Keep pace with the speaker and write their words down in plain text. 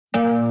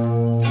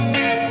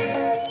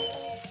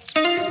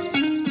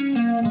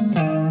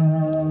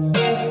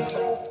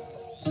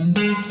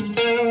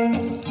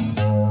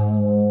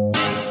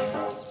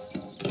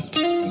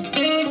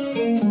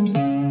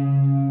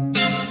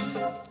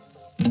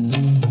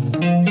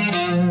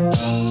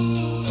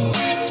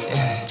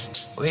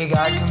We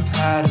got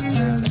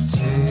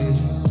compatibility.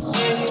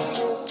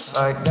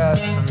 Fucked up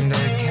from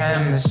the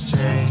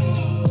chemistry.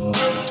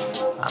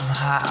 I'm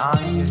high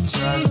on your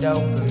drug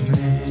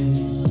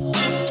dopamine.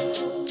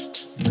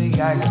 We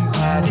got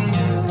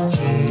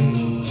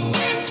compatibility.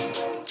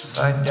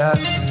 Fucked up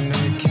from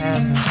the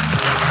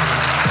chemistry.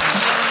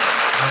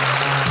 I'm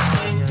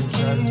high on your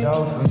drug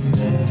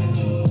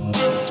dopamine.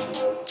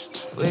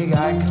 We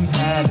got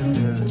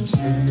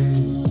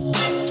compatibility.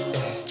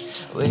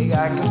 We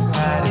got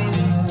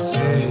compatibility.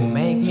 You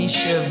make me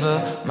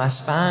shiver, my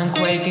spine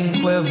quake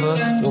and quiver.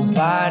 Your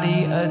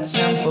body a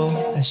temple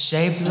that's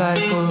shaped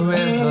like a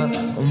river.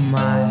 Oh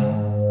my,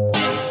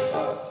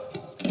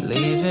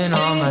 leaving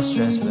all my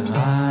stress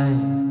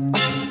behind.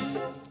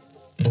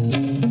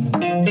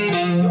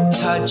 Your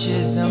touch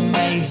is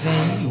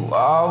amazing, you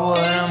are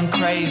what I'm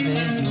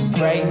craving. You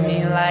break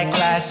me like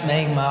glass,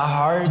 make my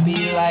heart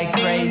beat like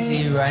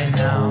crazy right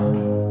now.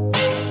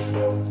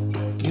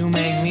 You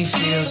make me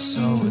feel so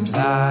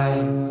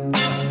alive.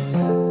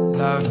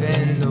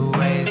 Loving the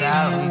way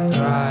that we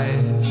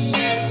thrive.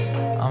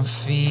 I'm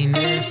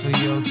fiending for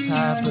your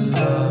type of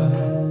love.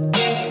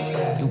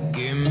 You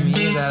give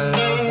me that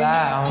love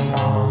that I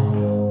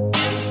want.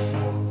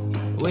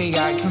 We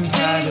got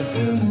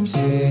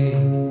compatibility.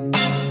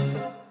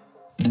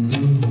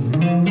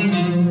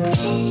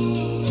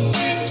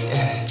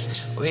 Yeah,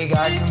 we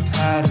got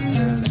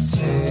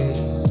compatibility.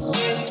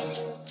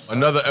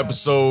 Another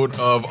episode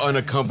of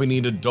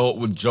Unaccompanied Adult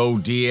with Joe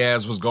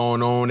Diaz. What's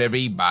going on,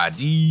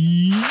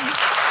 everybody?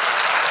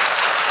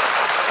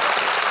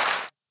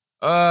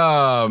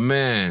 Oh,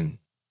 man.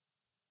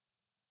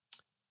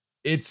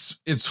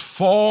 It's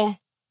fall,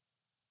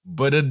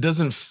 but it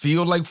doesn't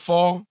feel like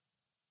fall.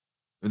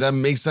 If that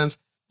makes sense.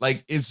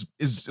 Like it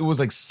was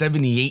like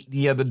 78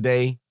 the other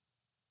day.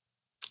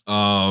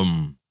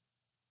 We're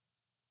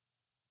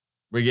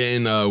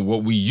getting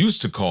what we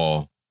used to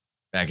call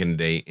back in the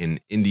day in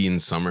Indian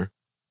summer.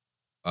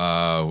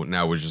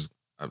 Now we're just,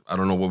 I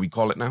don't know what we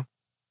call it now.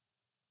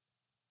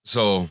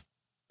 So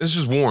it's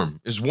just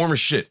warm. It's warm as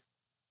shit.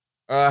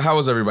 How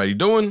is everybody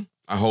doing?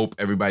 I hope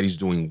everybody's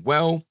doing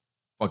well.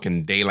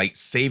 Fucking daylight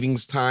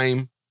savings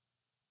time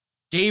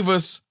gave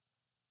us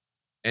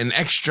an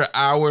extra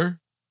hour.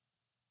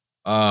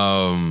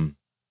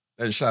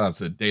 Shout out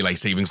to daylight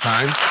savings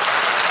time.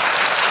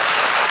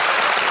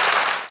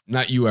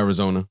 Not you,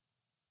 Arizona.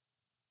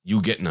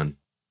 You get none.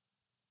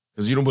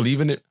 Because you don't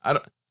believe in it? I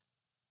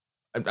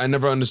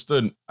never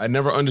understood. I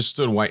never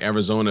understood why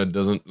Arizona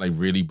doesn't like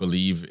really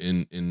believe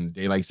in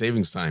daylight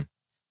savings time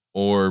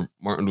or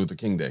Martin Luther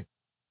King Day.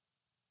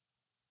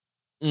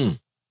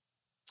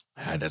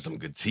 That's some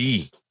good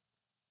tea.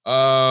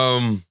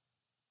 As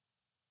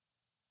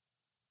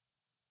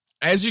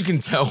you can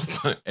tell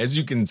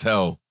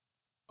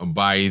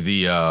by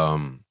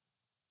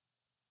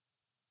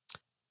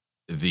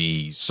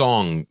the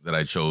song that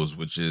I chose,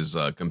 which is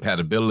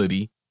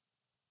Compatibility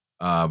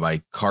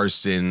by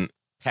Carson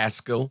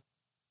Paskillb.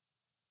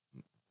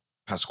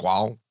 I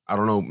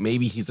don't know.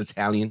 Maybe he's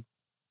Italian.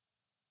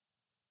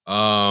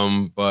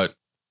 But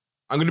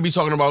I'm going to be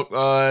talking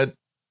about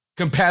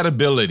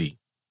compatibility.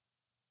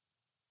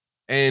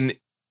 And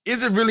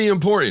is it really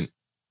important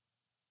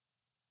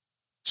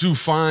to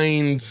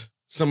find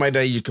somebody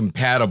that you're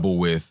compatible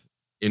with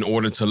in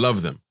order to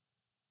love them?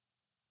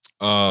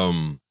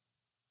 I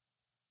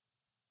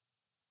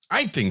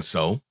think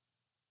so.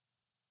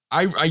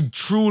 I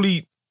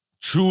truly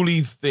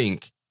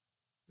think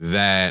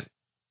that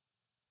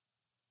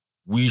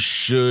we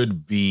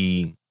should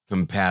be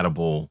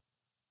compatible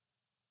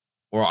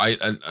or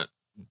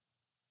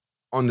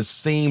on the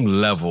same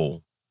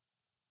level,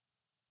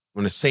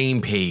 on the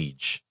same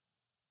page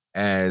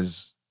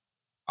as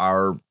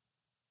our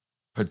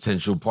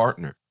potential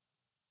partner.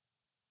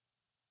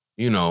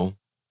 You know,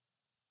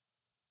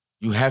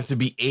 you have to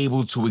be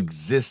able to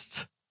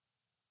exist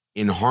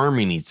in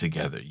harmony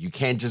together. You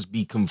can't just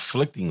be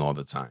conflicting all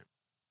the time.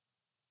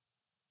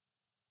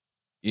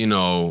 You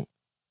know,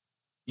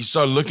 you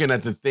start looking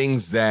at the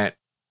things that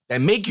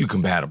make you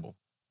compatible.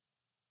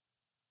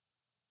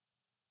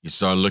 You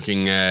start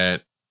looking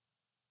at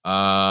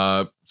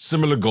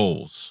similar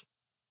goals.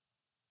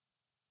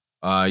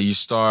 You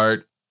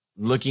start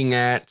looking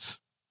at,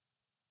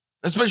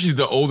 especially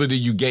the older that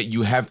you get,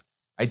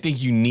 I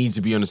think you need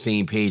to be on the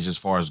same page as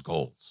far as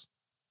goals.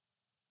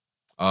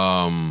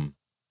 I'm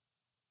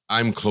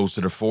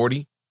closer to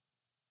 40.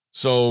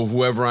 So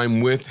whoever I'm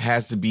with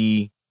has to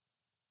be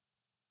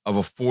of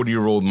a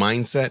 40-year-old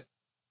mindset.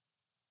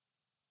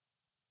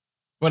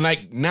 But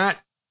like not,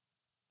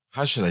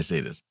 how should I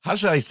say this? How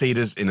should I say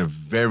this in a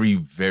very,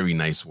 very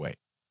nice way?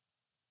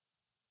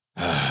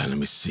 Let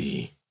me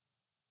see.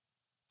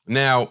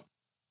 Now,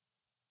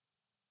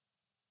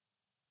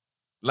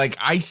 like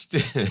I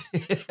still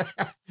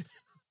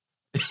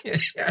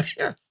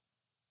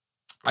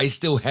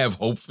have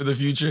hope for the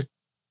future.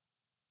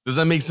 Does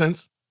that make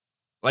sense?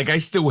 Like I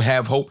still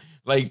have hope.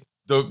 Like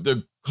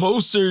the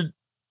closer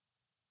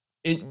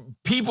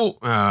people,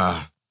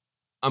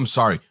 I'm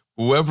sorry,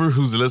 whoever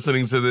who's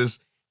listening to this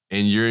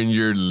and you're in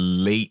your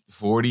late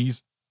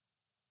 40s,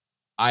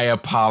 I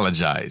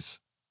apologize.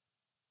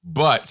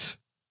 But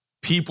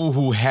people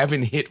who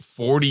haven't hit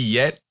 40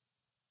 yet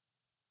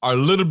are a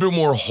little bit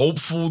more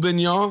hopeful than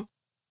y'all.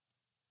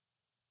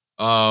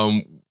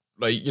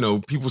 Like, you know,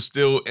 people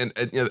still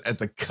at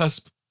the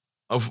cusp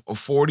of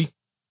 40.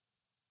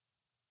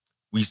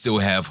 We still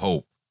have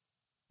hope.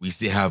 We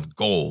still have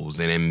goals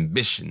and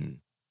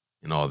ambition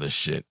and all this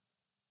shit.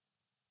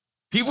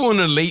 People in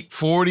the late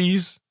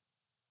 40s,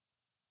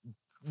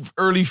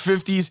 early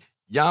 50s,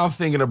 y'all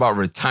thinking about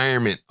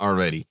retirement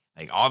already.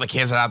 Like, all the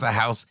kids are out the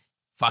house.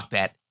 Fuck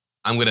that.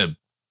 I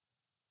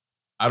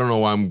don't know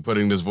why I'm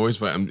putting this voice,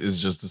 but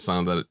it's just the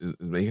sound that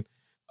it's making.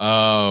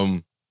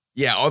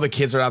 Yeah, all the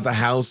kids are out the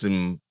house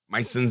and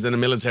my son's in the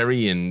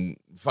military and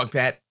fuck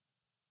that.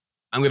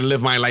 I'm going to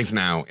live my life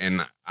now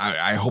and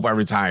I hope I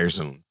retire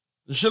soon.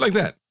 Shit like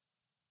that.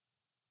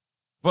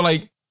 But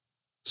like,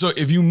 so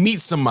if you meet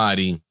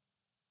somebody,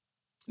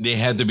 they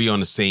had to be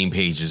on the same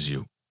page as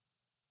you.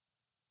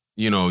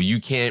 You know, you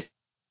can't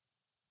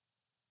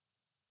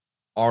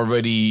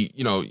already,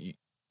 you know,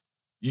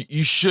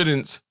 you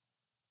shouldn't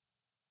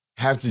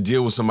have to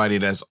deal with somebody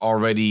that's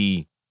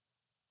already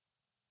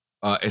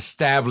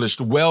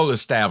well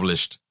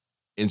established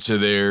into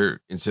their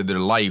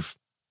life,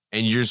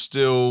 and you're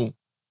still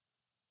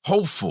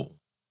hopeful,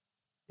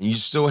 and you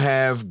still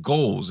have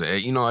goals.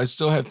 You know, I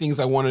still have things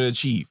I want to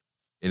achieve.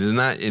 It is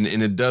not, and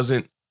it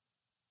doesn't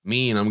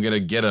mean I'm gonna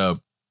get a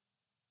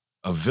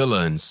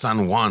villa in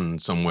San Juan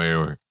somewhere.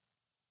 Or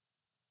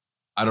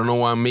I don't know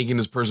why I'm making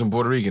this person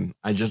Puerto Rican.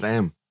 I just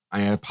am.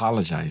 I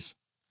apologize.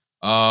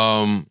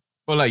 But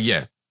like,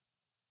 yeah.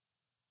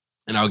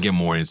 And I'll get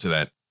more into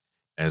that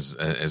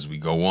as we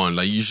go on.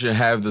 Like, you should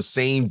have the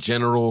same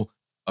general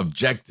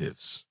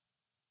objectives.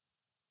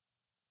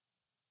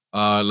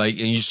 And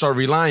you start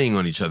relying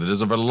on each other.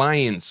 There's a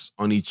reliance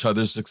on each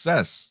other's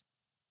success.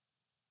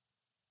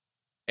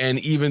 And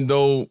even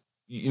though,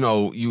 you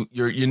know,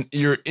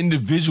 your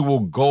individual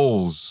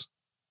goals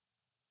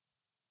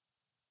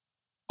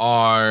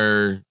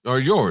are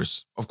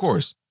yours, of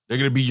course. They're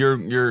gonna be your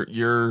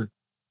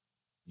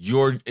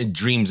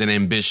dreams and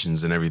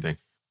ambitions and everything.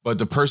 But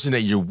the person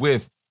that you're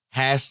with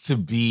has to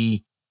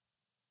be,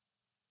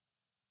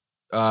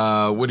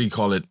 what do you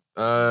call it?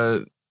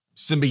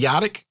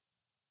 Symbiotic,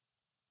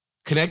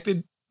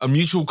 connected, a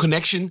mutual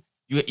connection.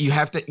 You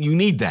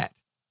need that.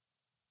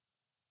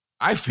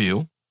 I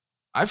feel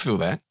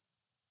that.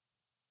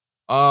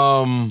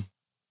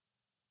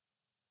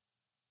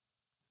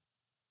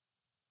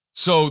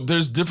 So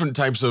there's different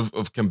types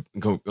of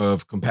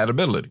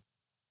compatibility.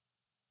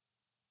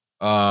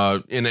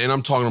 And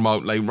I'm talking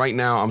about, like, right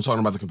now, I'm talking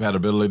about the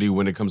compatibility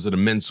when it comes to the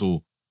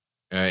mental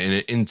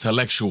and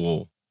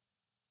intellectual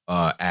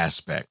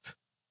aspect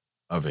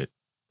of it.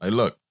 Like,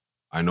 look,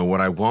 I know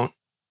what I want,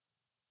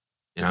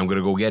 and I'm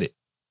gonna go get it.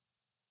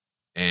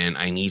 And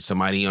I need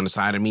somebody on the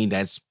side of me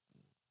that's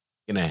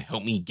gonna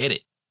help me get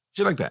it.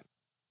 Shit like that.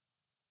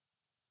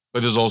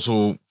 But there's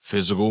also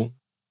physical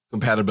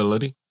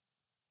compatibility.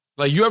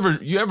 Like, you ever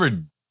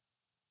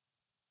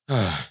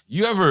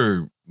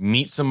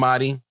meet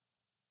somebody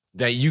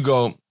that you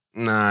go,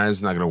 nah,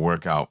 it's not gonna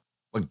work out,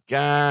 but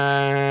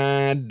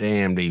god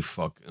damn, they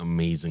fuck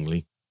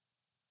amazingly.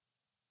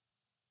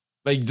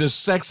 Like, the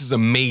sex is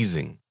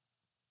amazing,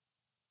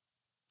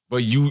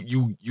 but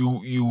you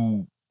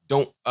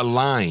don't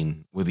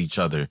align with each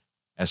other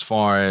as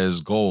far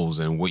as goals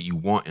and what you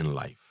want in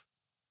life.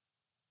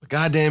 But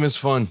goddamn, it's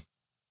fun.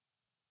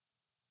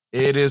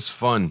 It is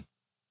fun.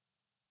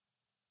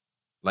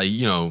 Like,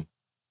 you know,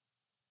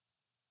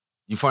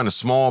 you find a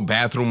small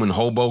bathroom in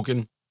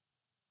Hoboken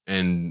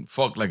and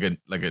fuck like a,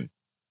 and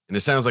it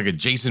sounds like a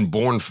Jason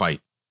Bourne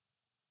fight.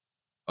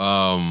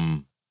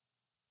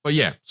 But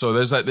yeah, so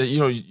there's that, you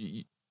know,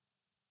 you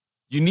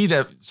need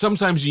that.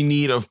 Sometimes you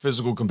need a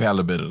physical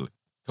compatibility.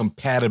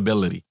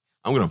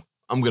 I'm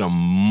gonna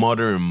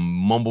mutter and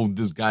mumble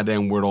this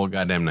goddamn word all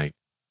goddamn night.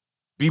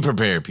 Be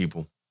prepared,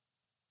 people.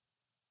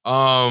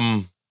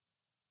 But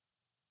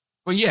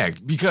yeah,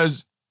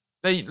 because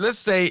let's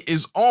say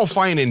it's all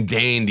fine and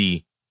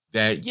dandy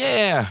that,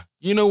 yeah,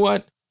 you know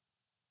what?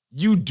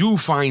 You do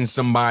find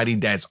somebody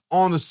that's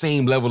on the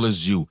same level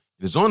as you,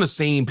 that's on the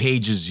same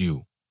page as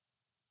you.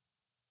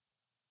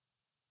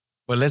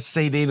 But let's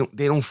say they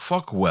don't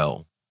fuck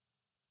well.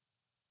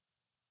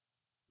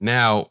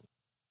 Now,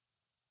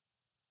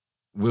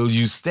 will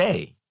you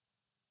stay?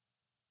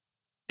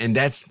 And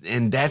that's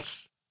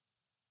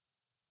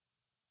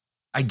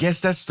I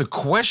guess that's the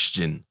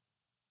question.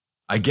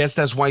 I guess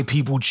that's why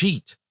people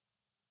cheat.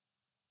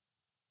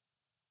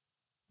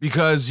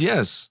 Because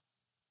yes,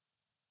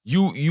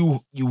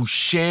 you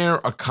share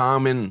a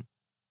common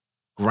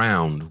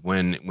ground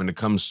when it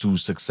comes to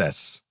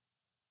success.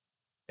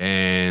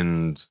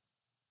 And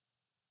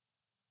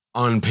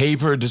on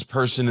paper, this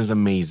person is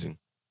amazing.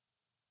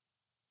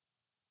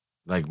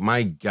 Like,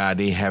 my God,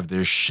 they have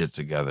their shit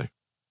together.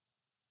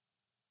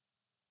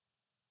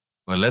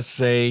 But let's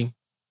say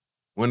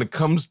when it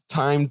comes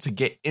time to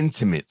get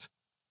intimate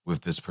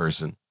with this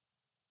person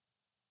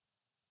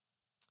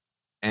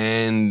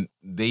and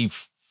they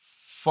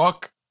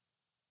fuck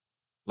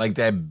like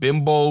that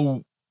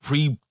bimbo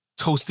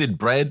pre-toasted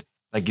bread.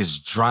 Like it's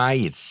dry,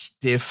 it's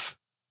stiff.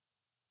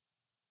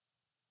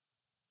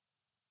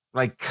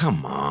 Like,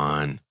 come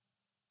on.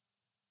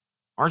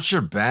 Arch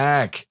your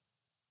back.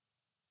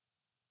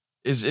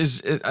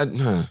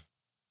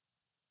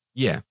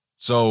 Yeah.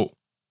 So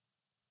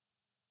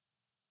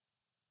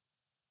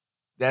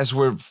that's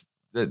where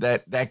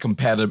that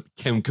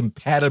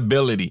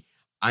compatibility.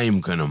 I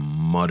am gonna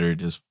mutter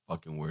this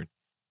fucking word.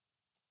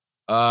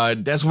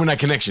 That's when that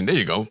connection. There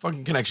you go.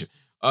 Fucking connection.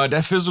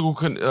 That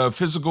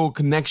physical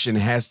connection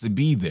has to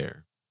be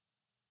there.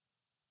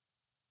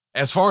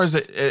 As far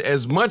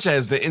as much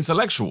as the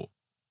intellectual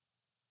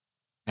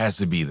has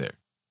to be there.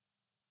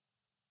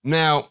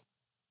 Now,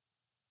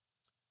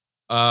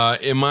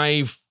 in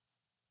my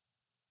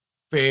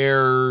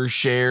fair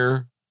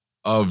share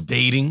of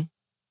dating,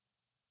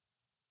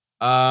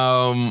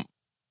 I've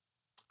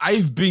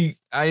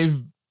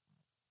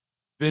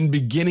been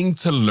beginning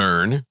to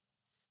learn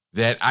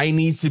that I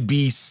need to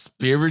be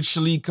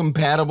spiritually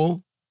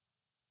compatible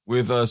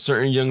with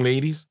certain young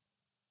ladies,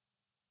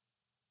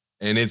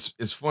 and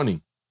it's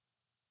funny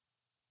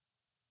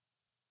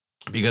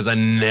because I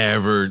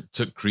never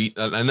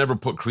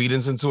put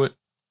credence into it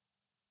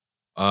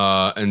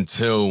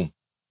until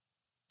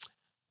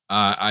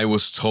I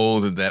was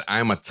told that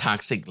I'm a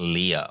toxic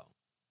Leo.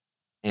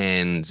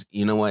 And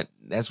you know what?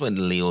 That's what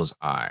Leos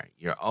are.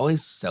 You're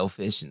always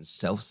selfish and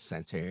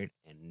self-centered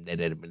and blah,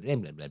 blah, blah, blah,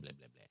 blah, blah, blah,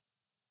 blah.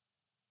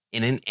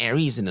 And an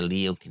Aries and a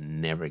Leo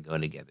can never go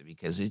together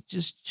because it's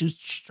just too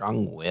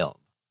strong-willed.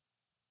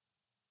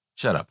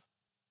 Shut up.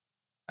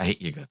 I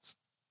hate your guts.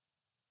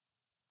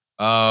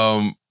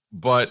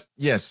 But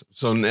yes,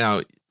 so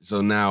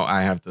now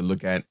I have to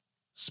look at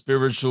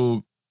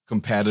spiritual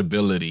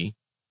compatibility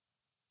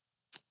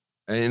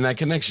and that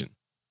connection.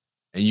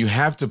 And you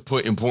have to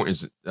put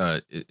importance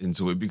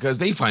into it because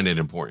they find it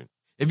important.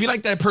 If you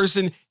like that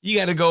person, you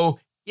got to go,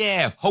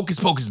 yeah, hocus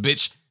pocus,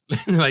 bitch.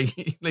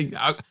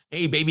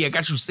 Hey, baby, I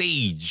got you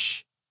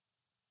sage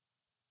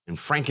and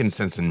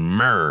frankincense and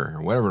myrrh,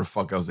 or whatever the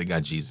fuck else they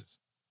got Jesus.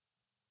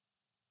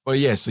 But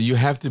yeah, so you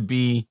have to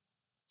be,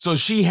 so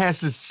she has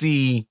to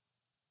see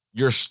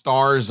your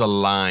stars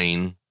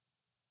align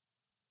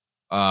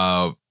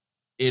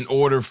in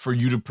order for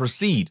you to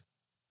proceed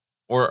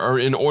or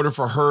in order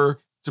for her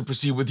to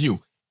proceed with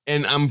you.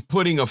 And I'm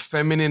putting a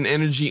feminine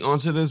energy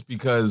onto this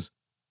because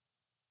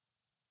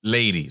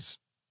ladies,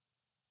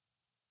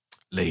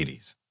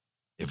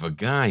 if a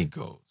guy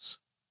goes,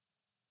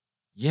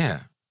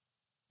 yeah,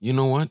 you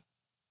know what?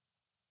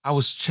 I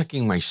was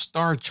checking my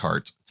star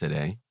chart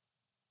today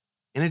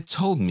and it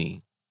told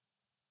me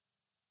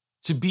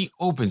to be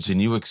open to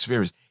new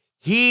experience.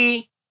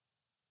 He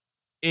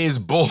is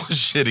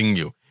bullshitting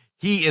you.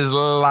 He is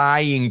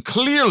lying,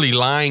 clearly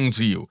lying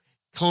to you.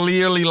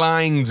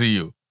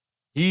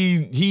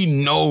 He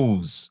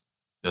knows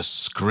the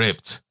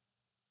script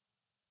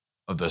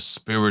of the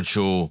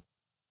spiritual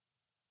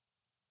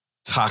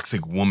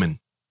toxic woman.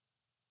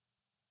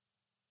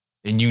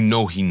 And you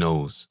know he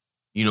knows.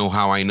 You know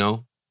how I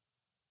know?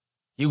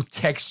 He'll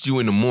text you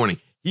in the morning.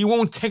 He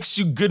won't text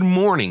you good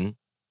morning.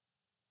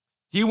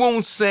 He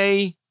won't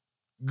say,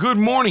 good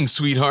morning,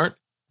 sweetheart.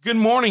 Good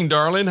morning,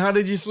 darling. How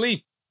did you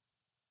sleep?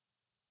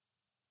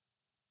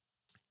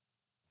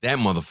 That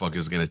motherfucker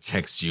is going to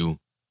text you,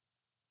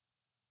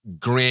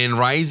 Grand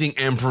Rising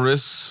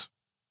Empress.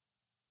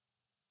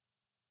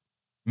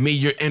 May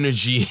your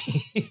energy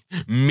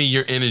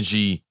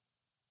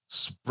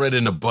spread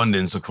in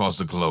abundance across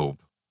the globe.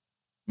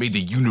 May the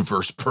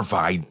universe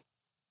provide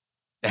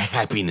the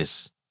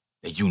happiness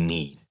that you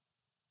need.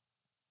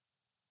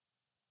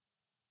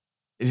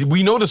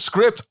 We know the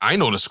script. I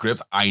know the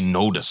script.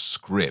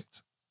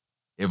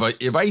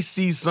 If I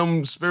see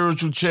some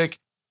spiritual chick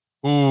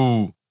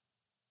who,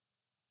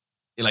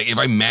 like, if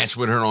I match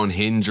with her on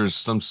Hinge or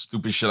some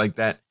stupid shit like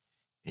that,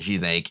 and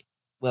she's like,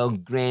 well,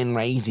 Grand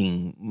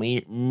Rising,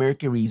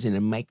 Mercury's in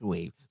a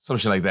microwave, some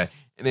shit like that.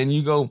 And then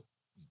you go,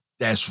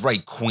 that's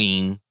right,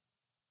 queen.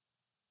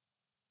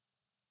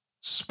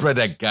 Spread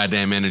that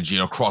goddamn energy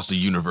across the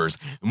universe.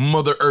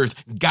 Mother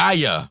Earth,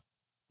 Gaia,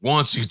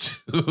 wants you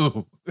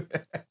to.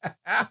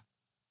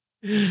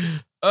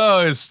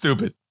 Oh, it's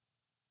stupid.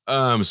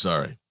 I'm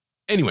sorry.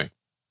 Anyway,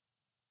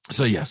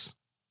 so yes,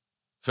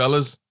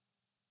 fellas,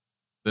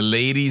 the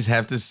ladies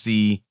have to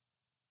see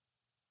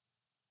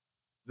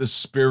the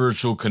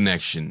spiritual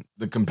connection,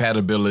 the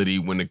compatibility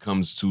when it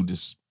comes to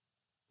this,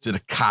 to the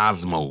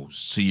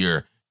cosmos, to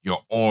your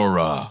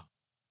aura.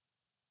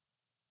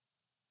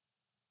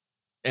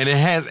 And it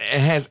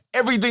has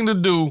everything to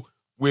do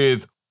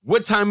with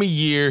what time of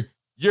year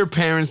your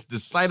parents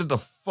decided to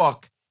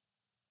fuck,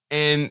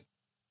 and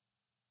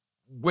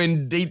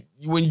whether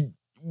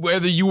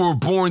you were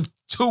born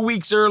 2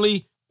 weeks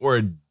early or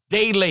a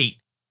day late,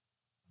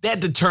 that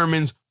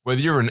determines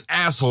whether you're an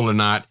asshole or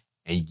not,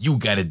 and you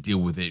got to deal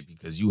with it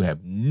because you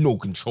have no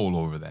control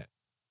over that.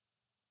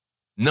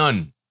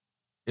 None.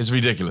 It's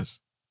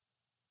ridiculous.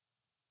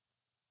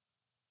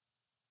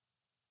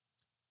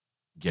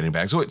 Getting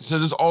back to it. So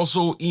there's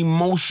also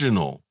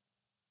emotional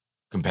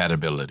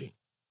compatibility.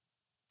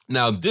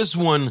 Now, this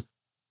one,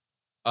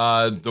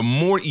 the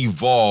more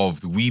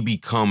evolved we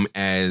become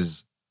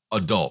as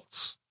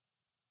adults.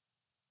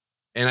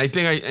 And I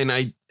think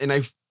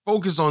I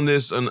focus on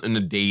this in the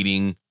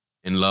dating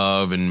and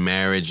love and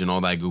marriage and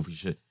all that goofy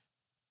shit.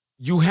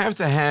 You have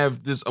to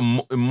have this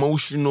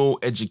emotional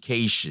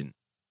education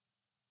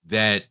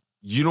that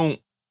you don't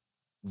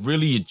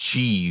really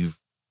achieve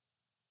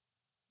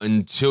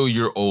until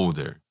you're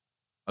older.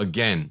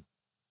 Again,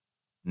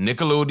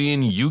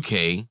 Nickelodeon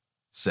UK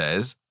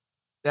says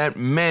that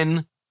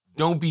men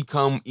don't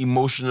become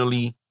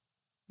emotionally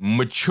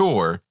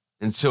mature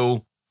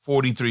until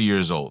 43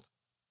 years old.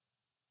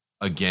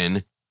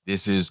 Again,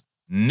 this is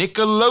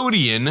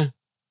Nickelodeon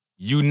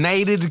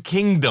United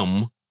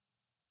Kingdom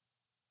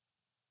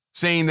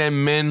saying that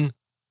men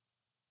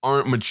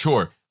aren't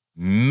mature.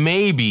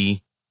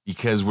 Maybe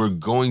because we're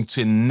going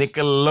to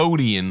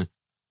Nickelodeon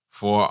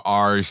for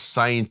our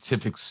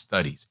scientific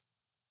studies.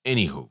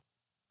 Anywho,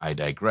 I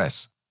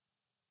digress.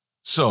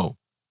 So,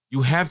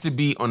 you have to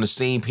be on the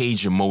same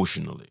page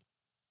emotionally.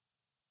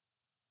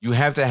 You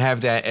have to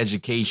have that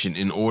education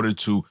in order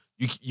to,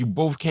 you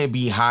both can't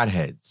be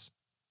hotheads.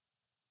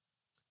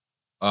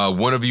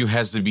 One of you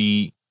has to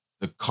be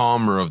the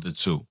calmer of the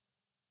two.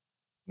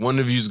 One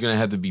of you is going to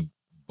have to be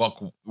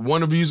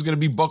one of you is going to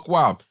be buck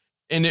wild.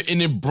 And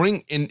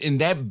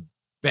that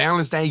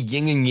balance, that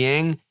yin and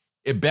yang,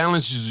 it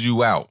balances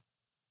you out.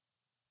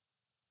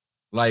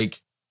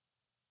 Like,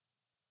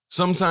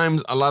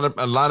 sometimes a lot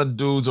of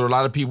dudes or a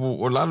lot of people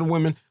or a lot of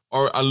women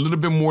are a little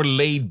bit more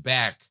laid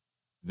back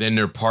than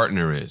their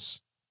partner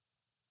is.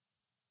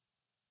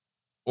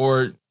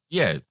 Or,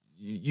 yeah,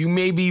 you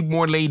may be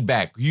more laid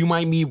back. You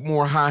might be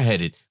more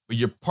high-headed, but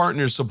your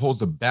partner is supposed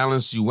to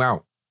balance you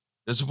out.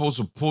 They're supposed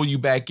to pull you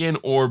back in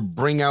or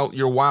bring out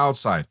your wild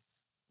side,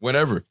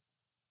 whatever.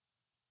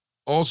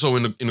 Also,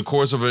 in the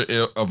course of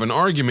an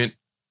argument,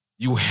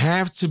 you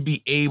have to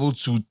be able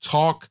to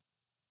talk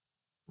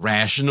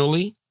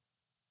rationally,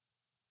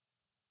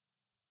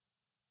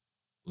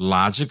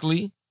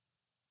 logically,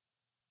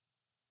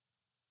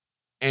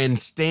 and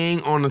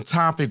staying on the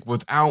topic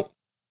without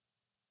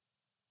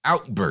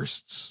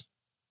outbursts.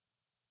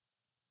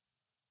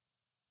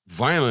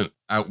 Violent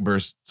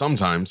outbursts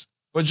sometimes,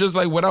 but just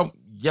like without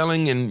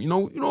yelling and, you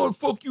know,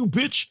 fuck you,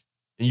 bitch,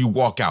 and you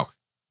walk out.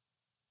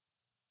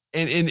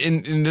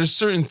 And there's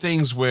certain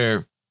things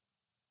where,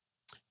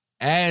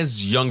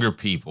 as younger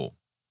people,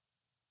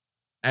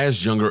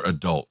 as younger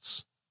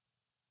adults,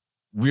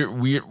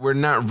 we're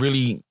not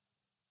really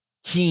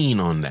keen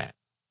on that.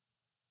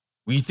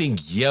 We think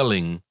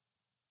yelling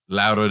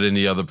louder than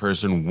the other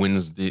person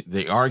wins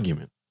the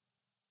argument.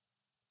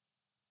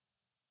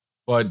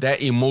 But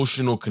that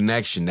emotional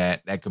connection,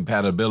 that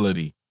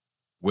compatibility,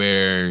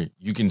 where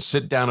you can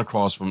sit down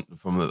across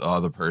from the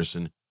other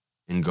person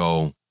and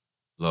go,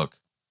 look,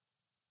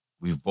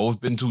 we've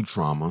both been through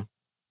trauma,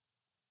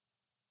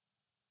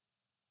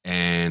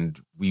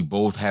 and we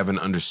both have an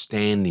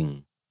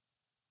understanding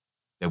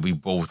that we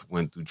both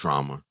went through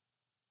trauma,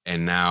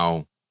 and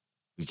now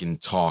we can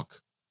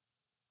talk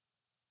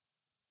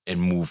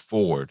and move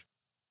forward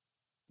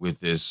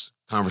with this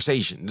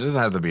conversation. It doesn't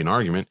have to be an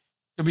argument.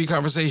 It could be a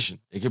conversation.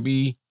 It could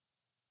be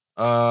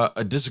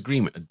a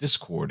disagreement, a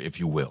discord, if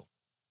you will.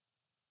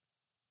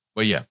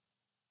 But yeah.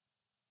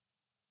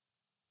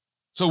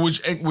 So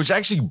which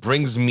actually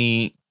brings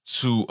me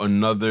to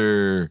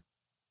another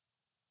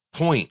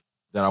point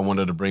that I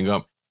wanted to bring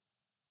up.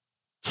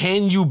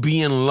 Can you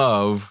be in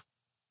love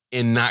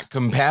and not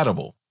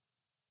compatible?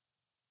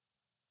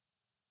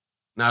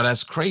 Now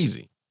that's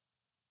crazy.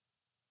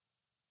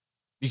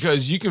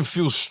 Because you can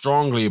feel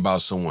strongly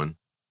about someone,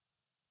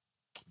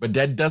 but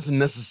that doesn't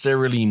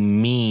necessarily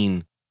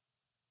mean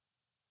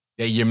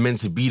that you're meant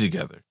to be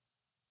together.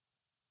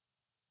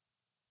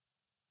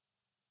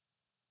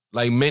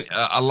 Like,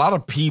 a lot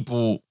of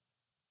people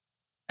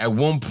at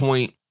one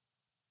point,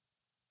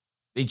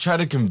 they try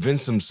to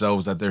convince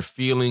themselves that their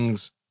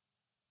feelings,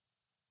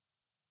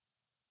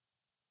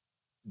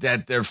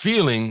 that they're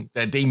feeling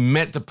that they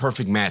met the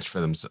perfect match for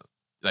themselves.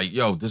 Like,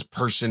 yo, this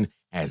person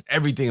has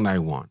everything I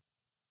want.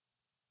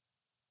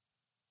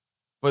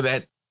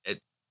 But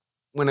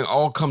when it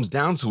all comes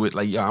down to it,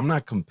 like, yo, I'm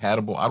not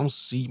compatible. I don't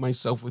see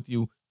myself with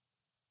you.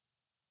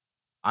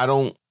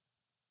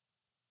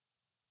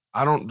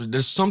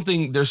 There's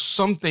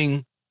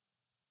something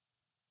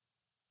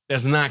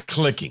that's not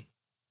clicking.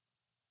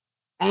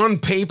 On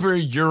paper,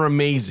 you're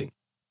amazing.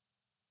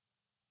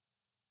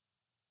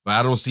 But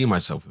I don't see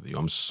myself with you.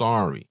 I'm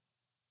sorry.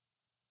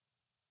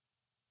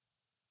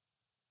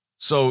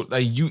 So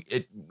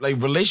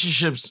like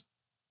relationships,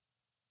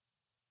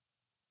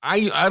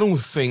 I don't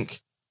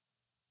think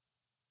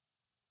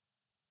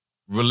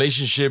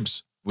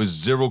relationships with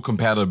zero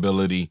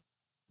compatibility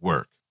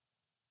work.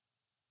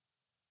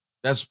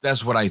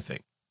 That's what I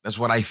think. That's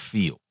what I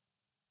feel.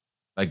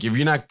 Like, if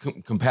you're not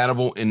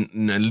compatible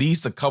in at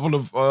least a couple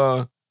of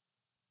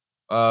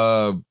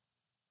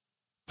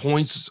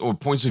points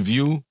of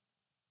view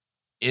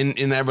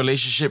in that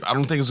relationship, I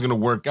don't think it's gonna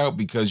work out,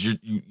 because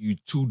you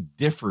two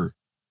differ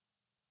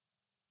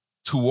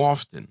too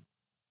often.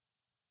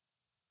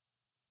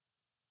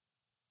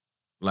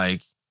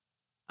 Like,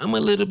 I'm a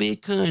little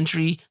bit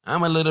country,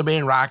 I'm a little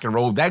bit rock and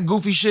roll. That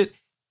goofy shit,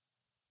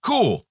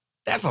 cool.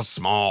 That's a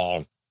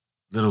small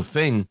little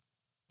thing.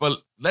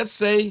 But let's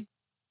say,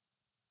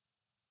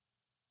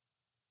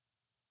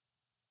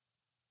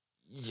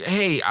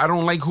 hey, I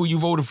don't like who you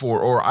voted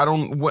for, or I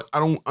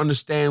don't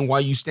understand why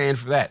you stand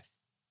for that.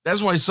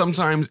 That's why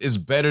sometimes it's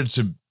better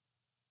to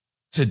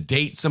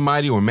date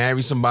somebody or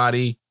marry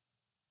somebody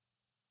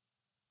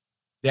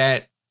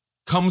that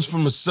comes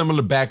from a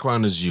similar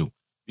background as you,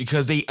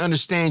 because they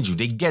understand you,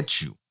 they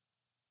get you,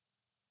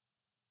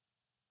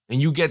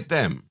 and you get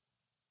them.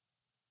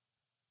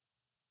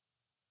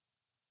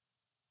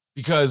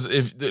 Because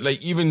if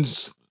like even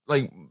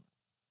like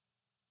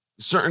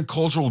certain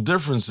cultural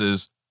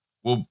differences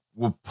will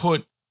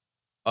put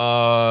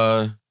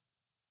a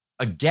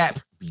gap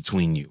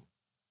between you.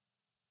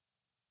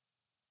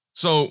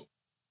 So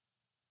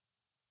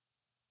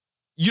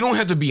you don't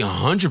have to be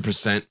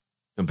 100%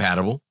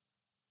 compatible.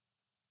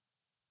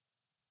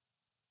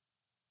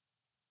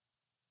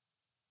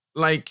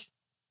 Like,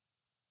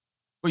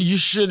 but you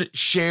should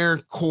share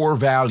core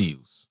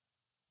values.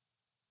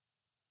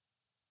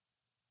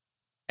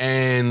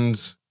 And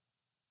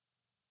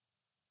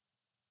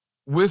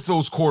with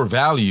those core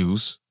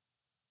values,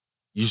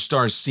 you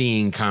start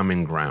seeing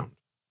common ground.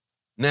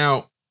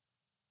 Now,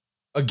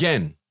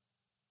 again,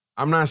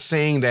 I'm not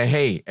saying that,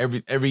 hey,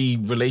 every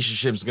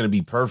relationship is going to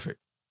be perfect.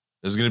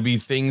 There's going to be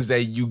things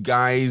that you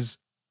guys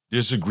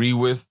disagree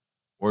with,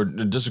 or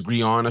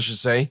disagree on, I should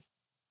say.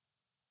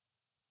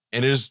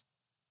 And there's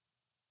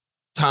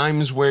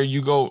times where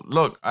you go,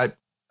 look, I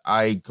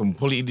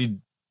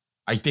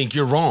think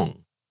you're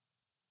wrong.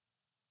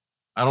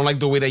 I don't like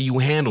the way that you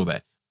handle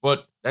that.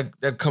 But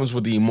that comes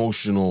with the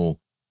emotional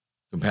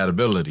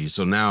compatibility.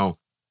 So now,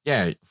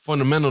 yeah,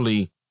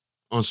 fundamentally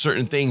on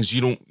certain things,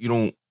 you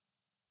don't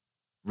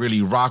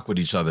really rock with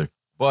each other.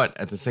 But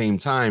at the same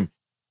time,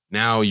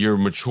 now you're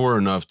mature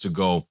enough to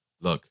go,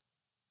 look,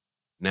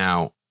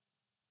 now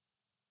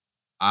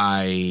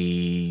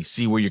I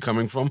see where you're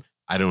coming from.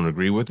 I don't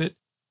agree with it,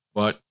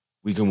 but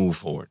we can move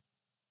forward.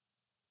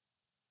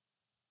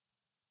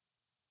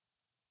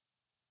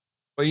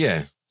 But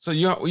yeah, so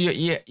you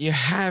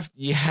have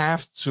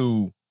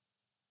to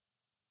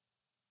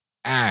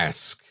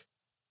ask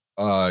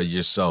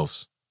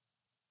yourselves,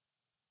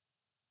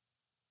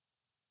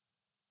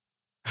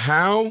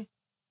 how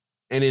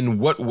and in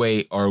what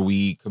way are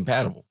we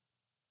compatible?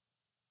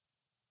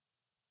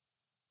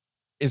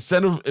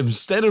 Instead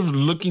of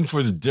looking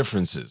for the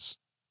differences,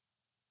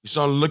 you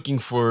start looking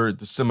for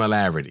the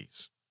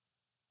similarities.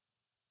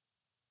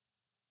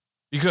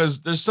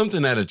 Because there's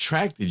something that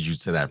attracted you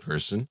to that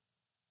person.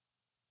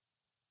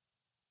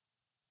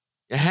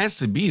 It has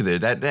to be there.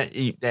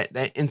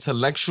 That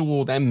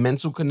intellectual, that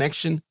mental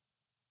connection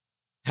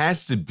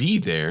has to be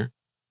there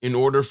in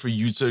order for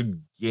you to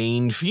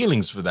gain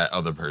feelings for that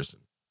other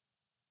person.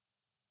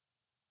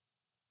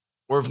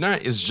 Or if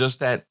not, it's just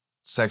that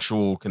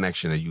sexual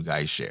connection that you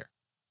guys share.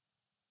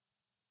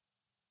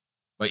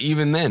 But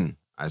even then,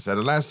 I said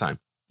it last time,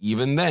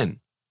 even then,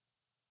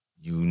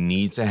 you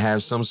need to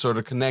have some sort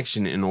of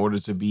connection in order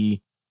to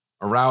be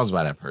aroused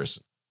by that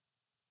person.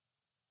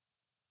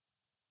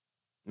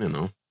 You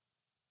know.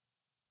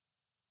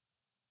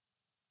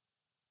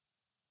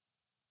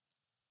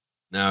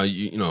 Now,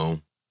 you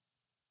know,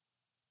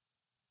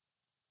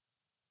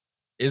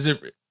 is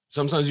it,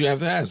 sometimes you have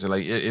to ask,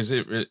 like, is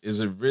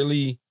it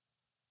really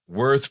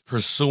worth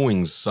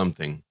pursuing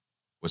something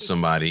with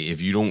somebody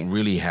if you don't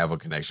really have a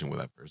connection with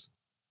that person?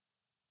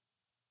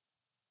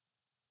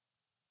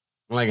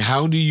 Like,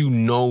 how do you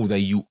know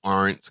that you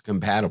aren't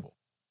compatible?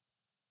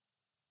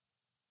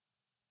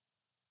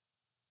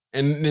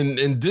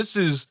 And this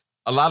is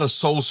a lot of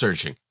soul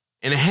searching,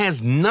 and it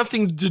has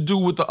nothing to do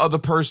with the other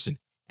person.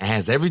 It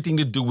has everything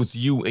to do with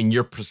you and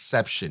your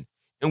perception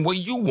and what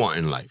you want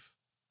in life.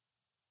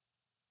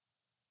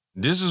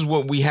 This is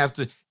what we have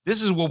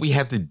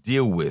to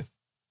deal with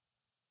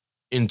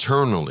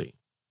internally.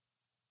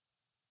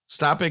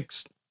 Stop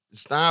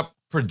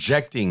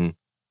projecting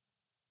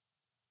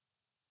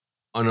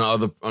on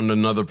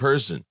another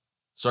person.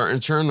 Start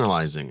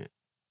internalizing it.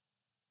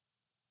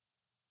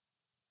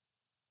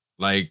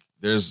 Like,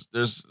 there's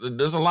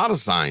a lot of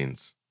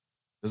signs.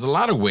 There's a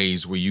lot of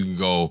ways where you can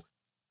go,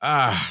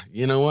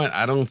 you know what?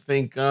 I don't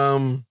think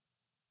I'm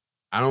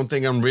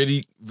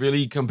really,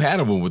 really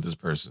compatible with this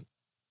person.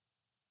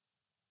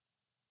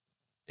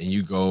 And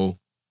you go,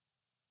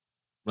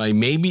 like,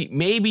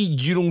 maybe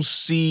you don't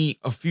see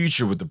a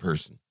future with the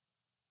person.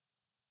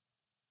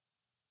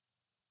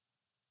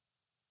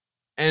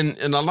 And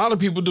a lot of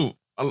people do.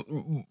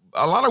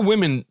 A lot of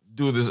women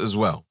do this as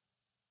well.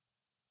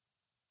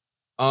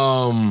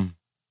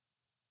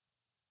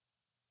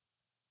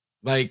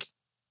 Like,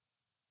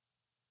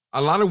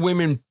 a lot of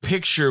women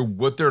picture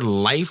what their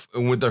life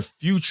and what their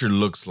future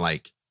looks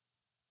like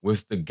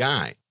with the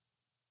guy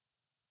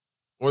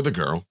or the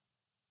girl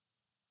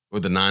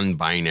or the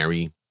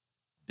non-binary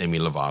Demi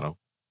Lovato.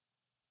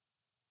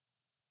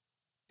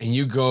 And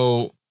you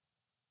go,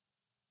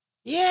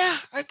 yeah,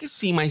 I could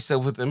see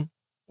myself with him.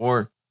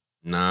 Or,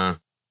 nah,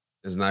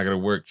 It's not gonna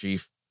work,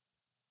 Chief.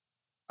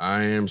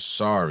 I am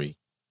sorry.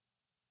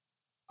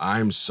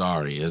 I'm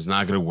sorry. It's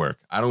not gonna work.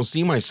 I don't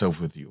see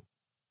myself with you.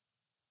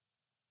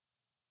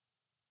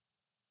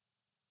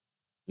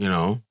 You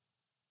know?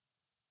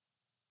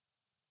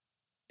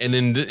 And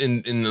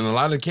in a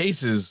lot of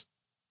cases,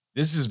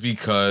 this is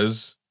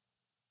because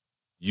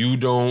you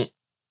don't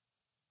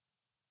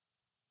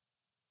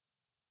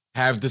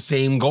have the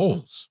same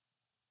goals.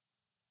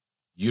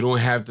 You don't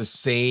have the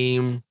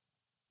same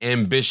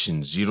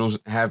ambitions. You don't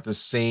have the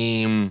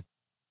same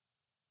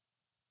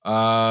you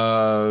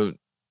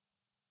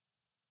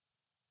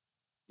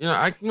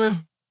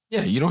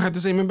don't have the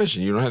same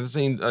ambition. You don't have the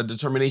same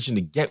determination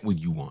to get what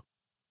you want.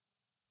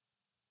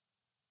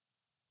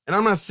 And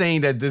I'm not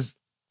saying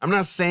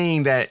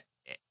that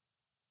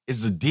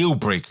it's a deal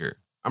breaker.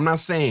 I'm not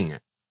saying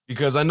it,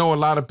 because I know a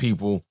lot of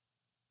people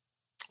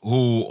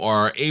who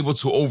are able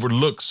to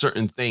overlook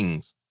certain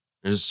things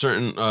and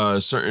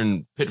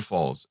certain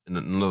pitfalls in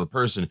another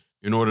person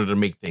in order to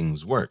make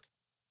things work.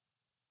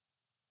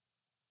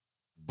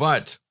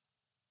 But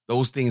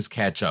those things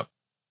catch up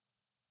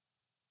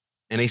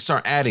and they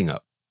start adding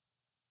up.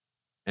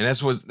 And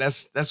that's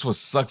what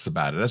sucks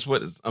about it. That's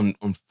what is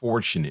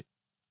unfortunate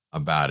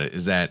about it,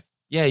 is that,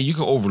 yeah, you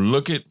can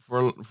overlook it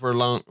for a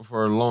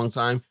long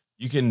time.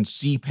 You can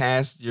see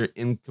past your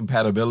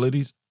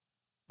incompatibilities,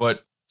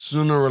 but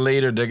sooner or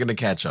later they're gonna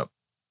catch up.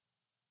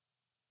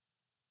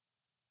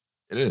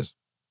 It is.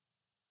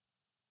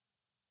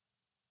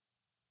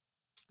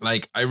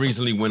 Like, I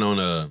recently went on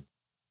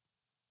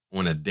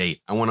a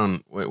date. I went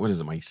on, what is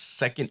it, my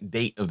second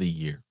date of the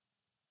year.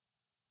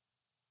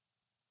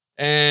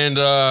 And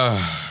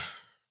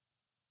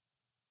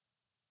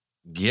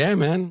yeah,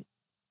 man.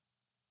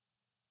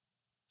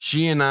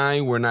 She and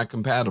I were not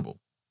compatible.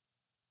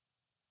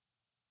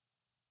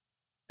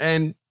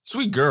 And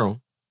sweet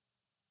girl.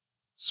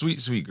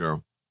 Sweet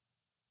girl.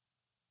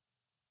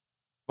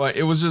 But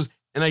it was just,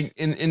 and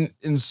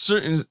in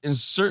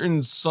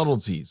certain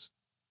subtleties,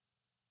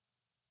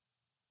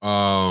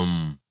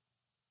 I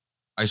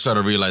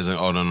started realizing,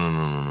 oh,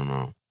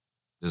 no.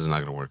 This is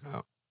not gonna work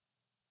out.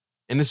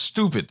 And it's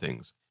stupid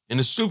things. And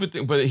the stupid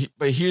thing, but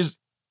this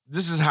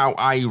is how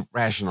I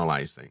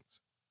rationalize things.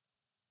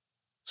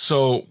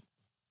 So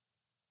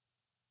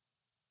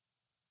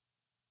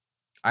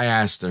I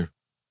asked her,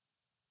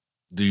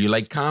 do you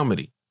like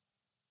comedy?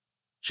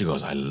 She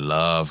goes, I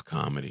love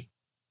comedy.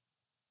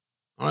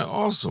 I'm like,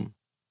 awesome.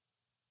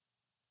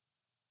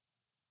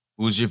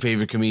 Who's your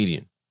favorite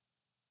comedian?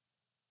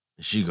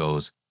 And she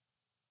goes,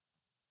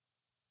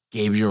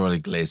 Gabriel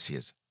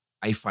Iglesias.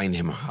 I find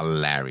him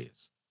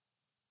hilarious.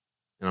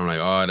 And I'm like,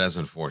 oh, that's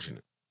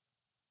unfortunate.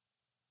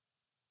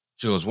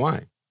 She goes, why?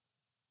 I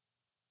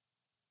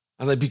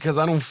was like, because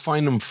I don't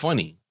find him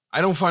funny.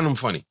 I don't find him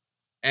funny.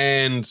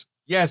 And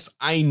yes,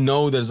 I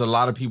know there's a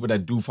lot of people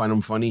that do find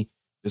him funny.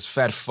 This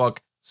fat fuck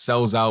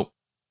sells out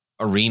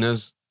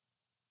arenas.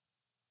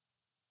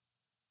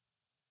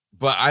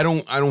 But I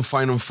don't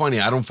find him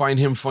funny. I don't find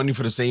him funny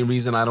for the same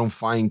reason I don't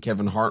find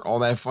Kevin Hart all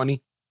that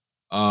funny.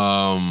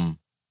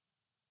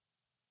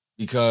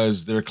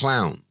 Because they're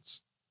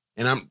clowns.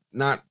 And I'm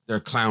not,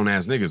 they're clown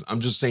ass niggas. I'm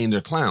just saying they're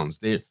clowns.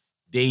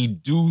 They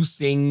do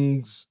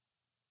things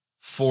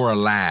for a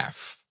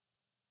laugh.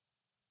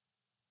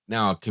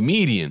 Now, a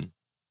comedian,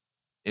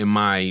 in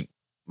my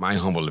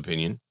humble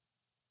opinion,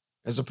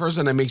 is a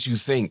person that makes you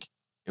think,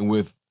 and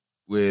with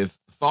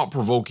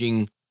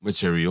thought-provoking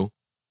material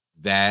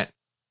that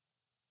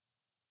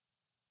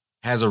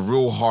has a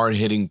real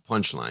hard-hitting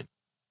punchline,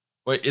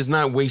 but it's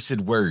not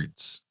wasted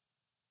words.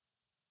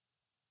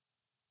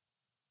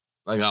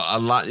 Like a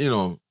lot, you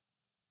know.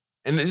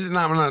 And this is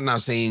I'm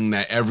not saying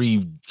that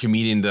every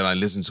comedian that I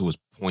listen to is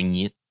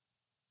poignant.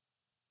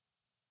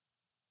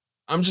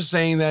 I'm just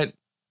saying that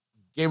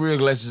Gabriel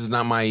Iglesias is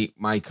not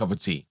my cup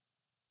of tea.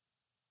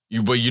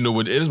 But you know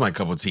what? It is my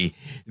cup of tea.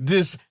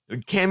 This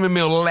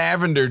chamomile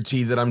lavender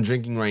tea that I'm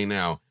drinking right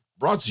now,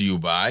 brought to you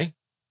by,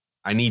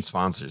 I need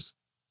sponsors.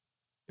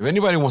 If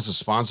anybody wants to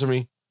sponsor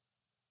me,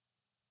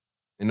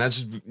 and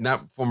that's just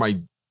not for my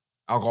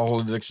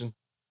alcohol addiction,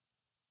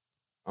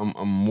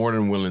 I'm more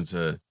than willing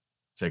to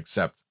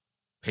accept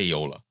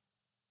payola.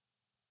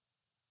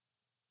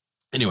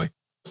 Anyway,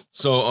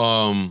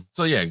 so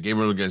yeah,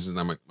 Gabriel Iglesias is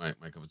not my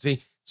cup of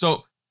tea.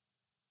 So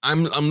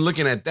I'm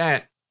looking at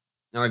that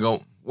and I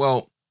go,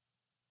 well,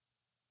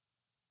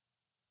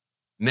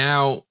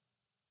 now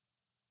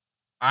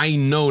I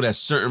know that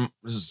certain,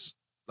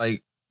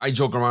 like, I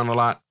joke around a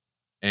lot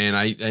and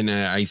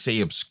I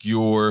say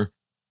obscure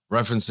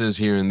references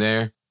here and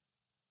there.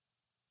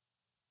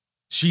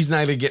 She's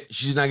not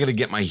gonna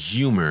get my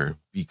humor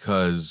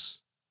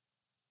because,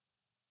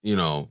 you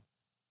know,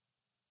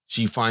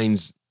 she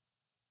finds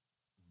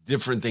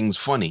different things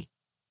funny.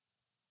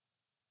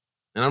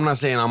 And I'm not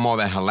saying I'm all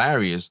that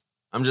hilarious.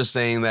 I'm just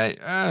saying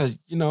that,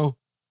 you know,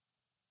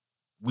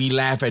 we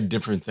laugh at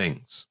different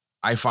things.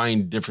 I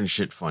find different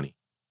shit funny.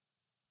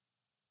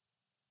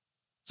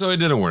 So it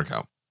didn't work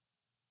out.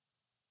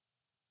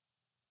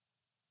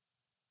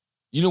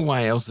 You know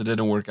why else it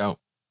didn't work out?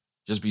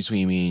 Just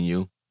between me and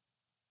you.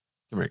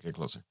 Come here, get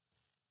closer.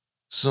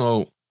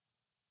 So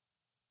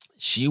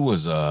she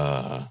was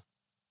or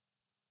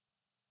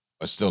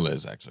still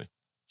is actually.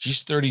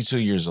 She's 32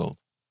 years old.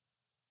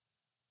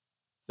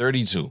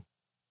 32.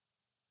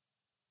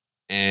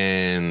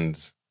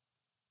 And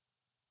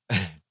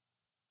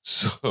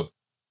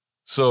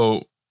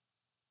so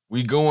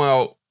we go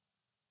out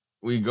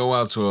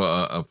to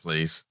a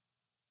place,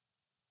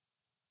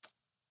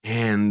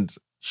 and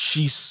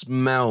she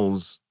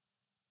smells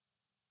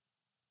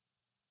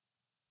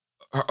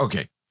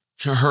okay.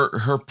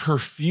 Her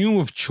perfume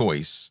of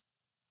choice,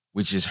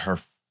 which is her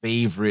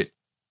favorite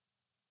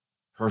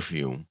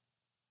perfume,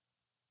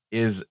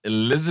 is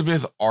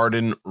Elizabeth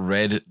Arden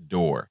Red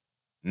Door.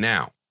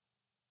 Now,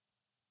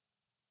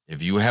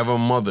 if you have a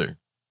mother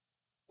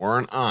or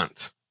an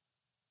aunt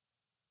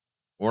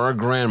or a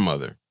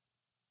grandmother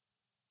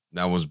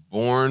that was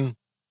born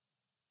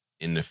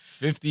in the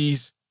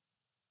 50s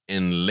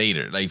and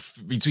later, like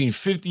between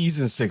 50s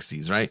and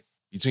 60s, right?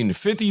 Between the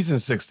 50s and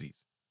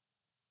 60s,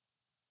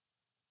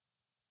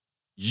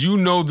 you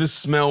know this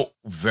smell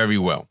very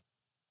well.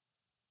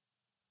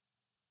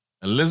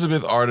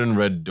 Elizabeth Arden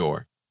Red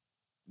Door.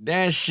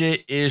 That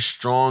shit is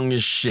strong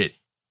as shit.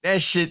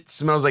 That shit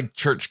smells like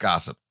church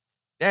gossip.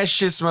 That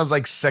shit smells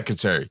like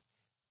secretary.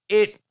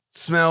 It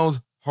smells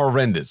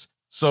horrendous.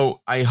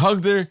 So I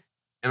hugged her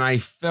and I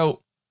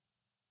felt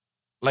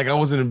like I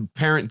was in a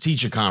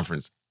parent-teacher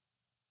conference.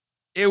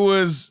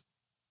 I'm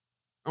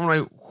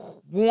like,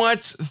 what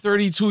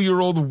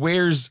 32-year-old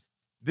wears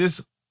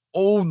this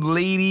old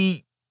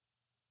lady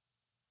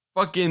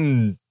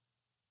fucking,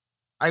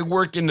 I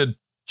work in the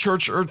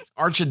church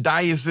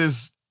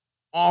archdiocese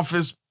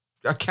office,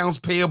 accounts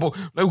payable.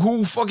 Like,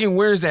 who fucking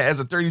wears that as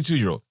a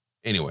 32-year-old?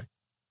 Anyway,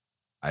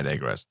 I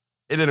digress.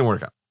 It didn't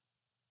work out.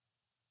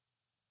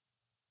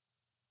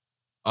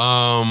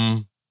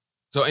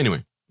 So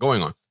anyway,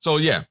 going on. So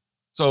yeah.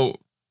 So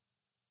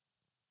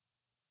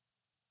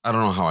I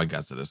don't know how I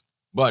got to this,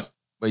 but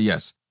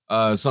yes.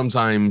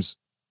 Sometimes,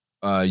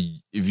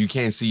 if you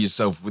can't see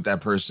yourself with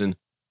that person,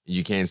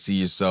 you can't see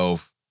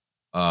yourself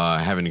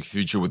having a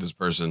future with this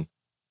person,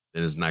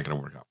 then it's not going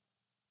to work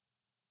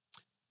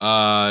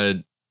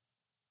out.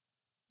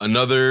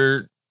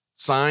 Another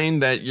sign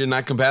that you're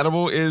not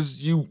compatible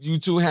is you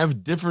two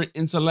have different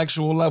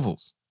intellectual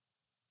levels.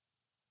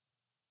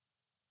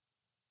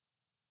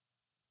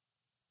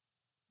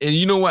 And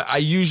you know what? I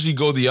usually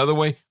go the other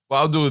way, but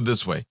I'll do it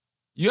this way.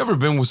 You ever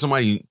been with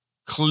somebody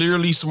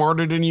clearly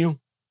smarter than you?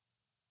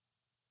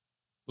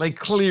 Like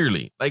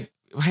clearly, like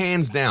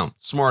hands down,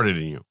 smarter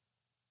than you.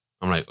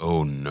 I'm like,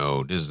 oh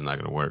no, this is not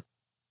going to work.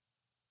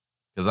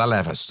 Because I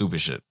laugh at stupid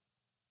shit.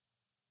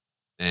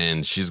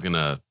 And she's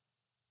gonna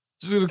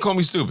call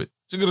me stupid.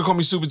 She's gonna call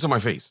me stupid to my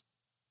face.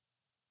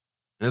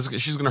 And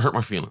she's gonna hurt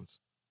my feelings.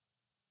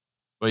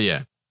 But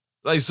yeah,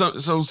 like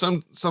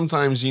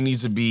sometimes you need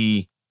to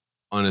be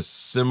on a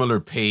similar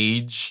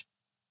page,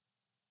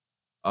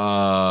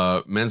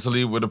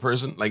 mentally with a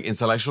person, like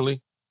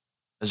intellectually,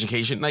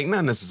 education, like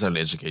not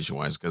necessarily education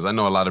wise, because I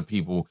know a lot of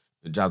people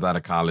that dropped out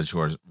of college who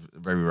are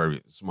very,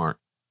 very smart.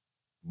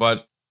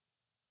 But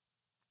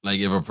like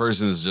if a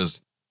person is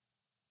just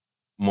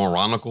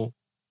moronical,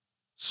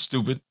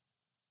 stupid,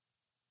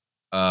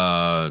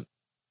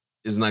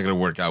 it's not gonna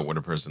work out with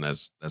a person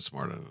that's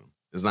smarter than them.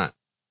 It's not.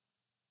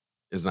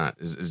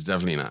 It's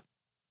definitely not.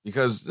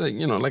 Because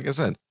like I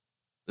said,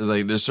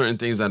 there's certain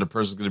things that a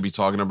person's gonna be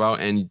talking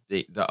about, and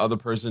the other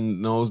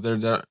person knows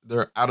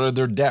they're out of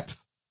their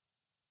depth.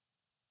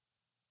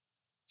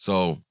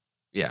 So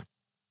yeah.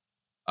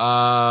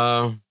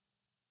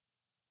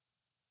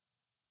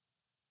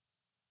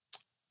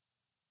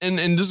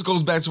 And this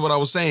goes back to what I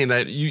was saying,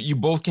 that you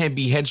both can't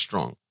be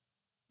headstrong.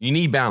 You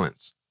need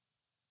balance.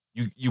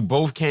 You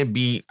both can't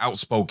be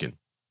outspoken.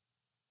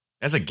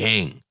 That's a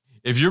gang.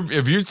 If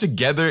you're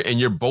together and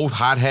you're both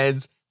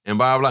hotheads and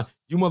blah blah,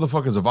 you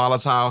motherfuckers are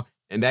volatile,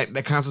 and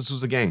that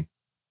constitutes a gang.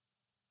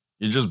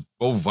 You're just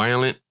both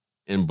violent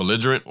and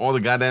belligerent all the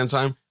goddamn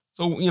time.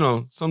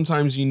 So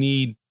sometimes you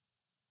need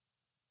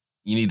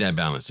that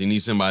balance. You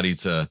need somebody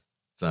to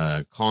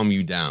calm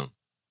you down,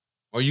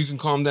 or you can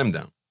calm them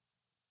down.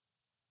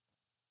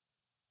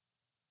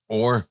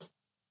 Or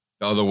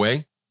the other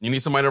way, you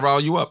need somebody to rile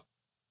you up.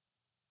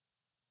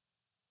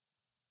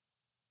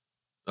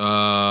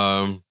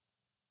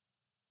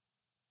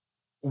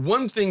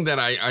 One thing that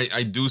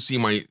I do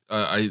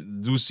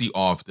see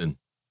often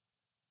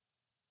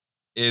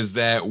is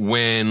that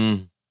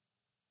when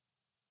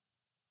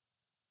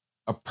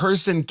a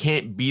person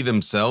can't be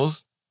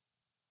themselves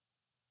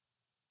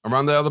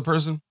around the other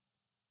person,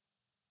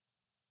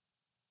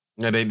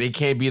 they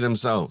can't be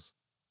themselves.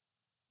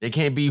 They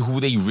can't be who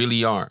they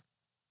really are.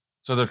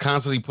 So they're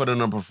constantly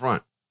putting up a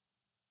front.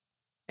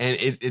 And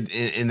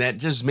and that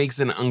just makes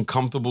an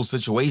uncomfortable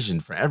situation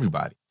for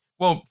everybody.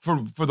 Well,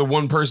 for the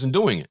one person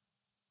doing it.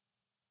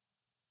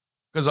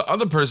 Because the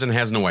other person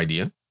has no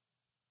idea.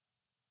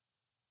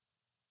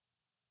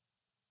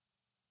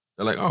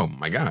 They're like, oh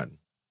my God,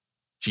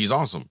 she's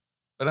awesome.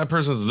 But that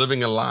person's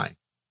living a lie.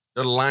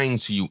 They're lying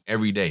to you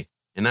every day.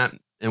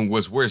 And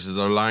what's worse is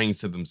they're lying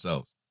to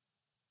themselves.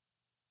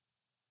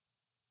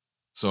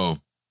 So,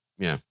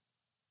 yeah.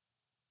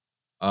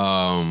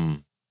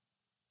 Um,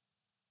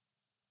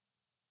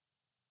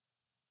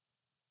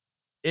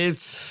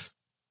 it's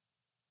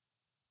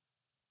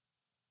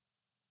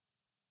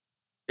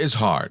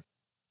hard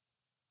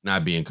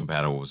not being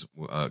compatible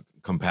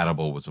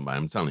with somebody.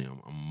 I'm telling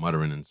you, I'm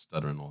muttering and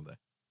stuttering all day.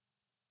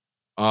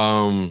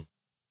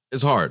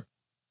 It's hard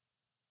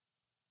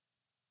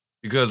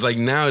because like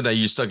now that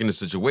you're stuck in a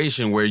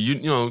situation where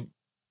you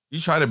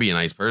try to be a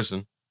nice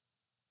person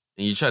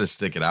and you try to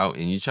stick it out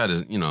and you try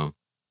to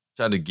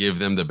give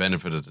them the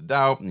benefit of the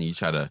doubt and you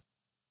try to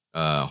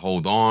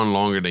hold on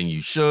longer than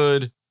you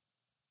should.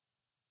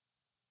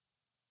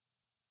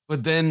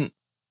 But then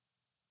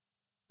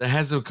there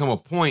has to come a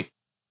point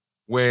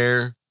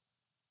where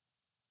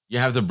you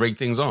have to break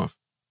things off.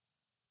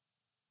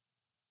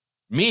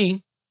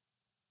 Me,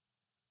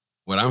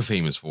 what I'm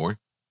famous for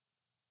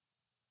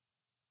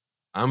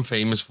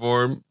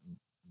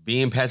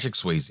being Patrick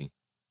Swayze.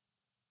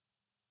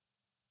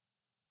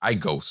 I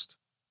ghost.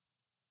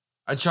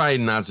 I try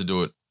not to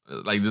do it.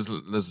 Like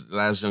this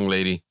last young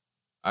lady,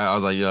 I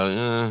was like,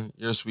 yo,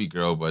 you're a sweet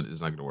girl, but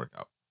it's not going to work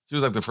out. She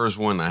was like the first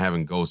one I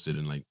haven't ghosted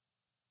in like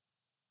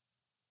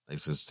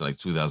since like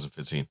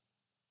 2015.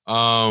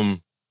 But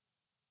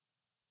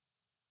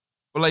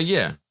like,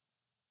 yeah.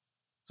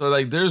 So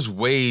like there's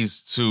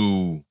ways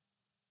to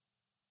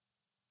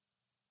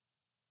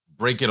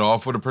break it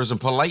off with a person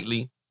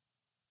politely.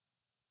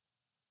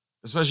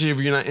 Especially if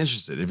you're not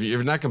interested. If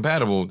you're not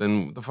compatible,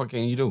 then what the fuck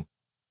can you do?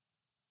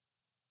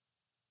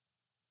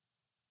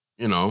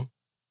 You know?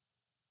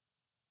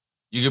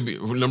 You could be,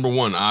 number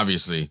one,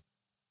 obviously,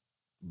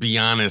 be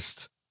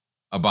honest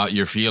about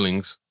your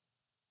feelings.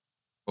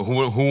 But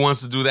who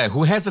wants to do that?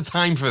 Who has the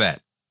time for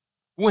that?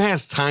 Who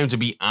has time to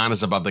be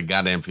honest about the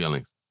goddamn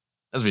feelings?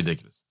 That's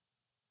ridiculous.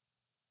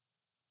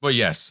 But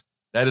yes,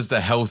 that is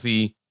the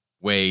healthy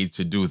way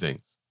to do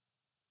things.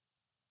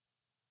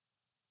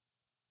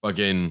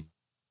 Fucking,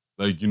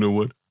 like, you know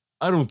what?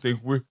 I don't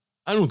think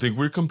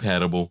we're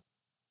compatible.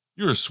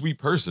 You're a sweet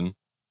person,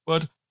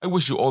 but I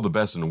wish you all the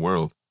best in the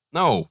world.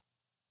 No,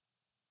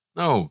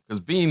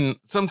 because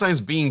sometimes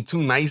being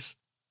too nice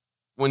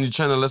when you're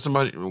trying to let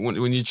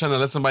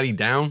somebody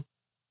down,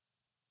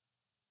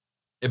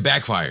 it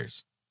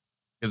backfires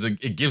because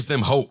it gives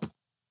them hope.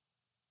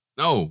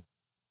 No,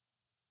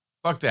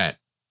 fuck that.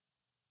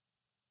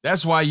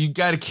 That's why you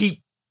got to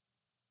keep,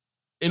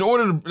 in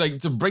order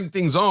to break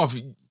things off,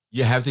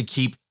 you have to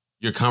keep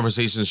your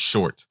conversations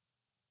short.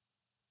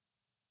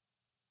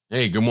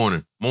 Hey, good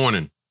morning.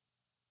 Morning.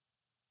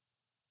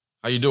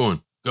 How you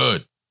doing?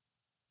 Good.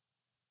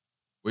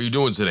 What are you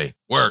doing today?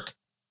 Work.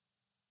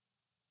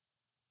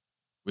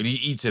 What do you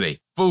eat today?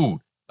 Food.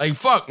 Like,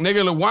 fuck,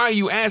 nigga, like, why are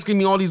you asking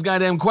me all these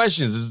goddamn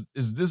questions?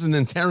 Is this an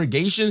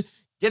interrogation?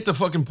 Get the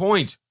fucking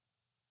point.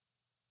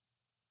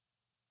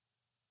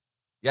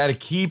 You gotta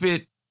keep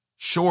it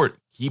short.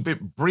 Keep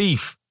it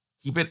brief.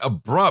 Keep it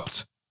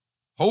abrupt.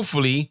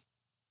 Hopefully,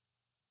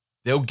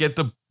 they'll get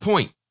the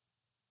point.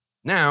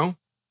 Now,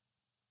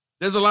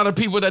 there's a lot of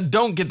people that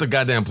don't get the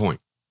goddamn point.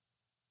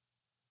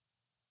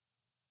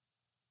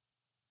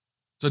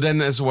 So then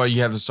that's why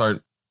you have to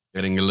start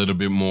getting a little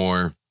bit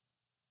more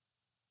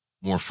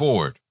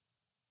forward.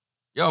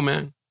 Yo,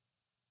 man.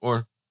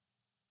 Or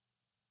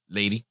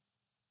lady.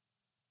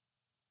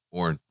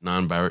 Or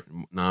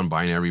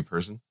non-binary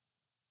person.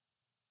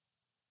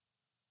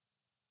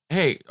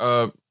 Hey,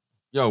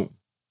 yo,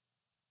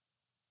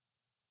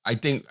 I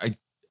think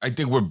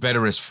we're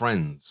better as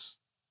friends.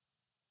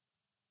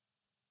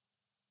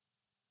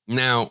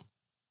 Now,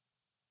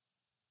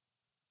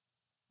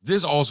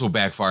 this also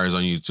backfires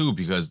on you too,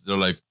 because they're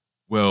like,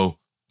 well,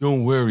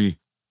 don't worry,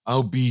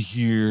 I'll be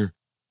here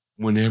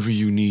whenever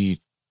you need.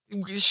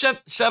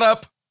 Shut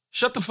up.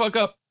 Shut the fuck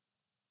up.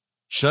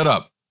 Shut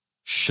up.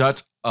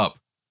 Shut up.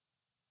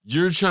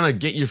 You're trying to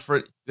get your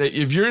friend.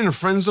 If you're in a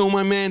friend zone,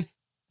 my man,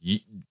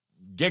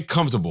 get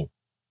comfortable.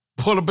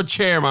 Pull up a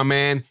chair, my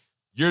man.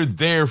 You're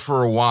there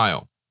for a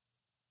while.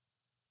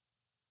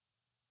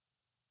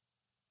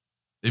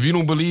 If you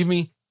don't believe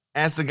me,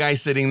 ask the guy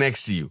sitting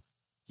next to you.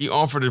 He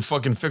offered to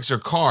fucking fix her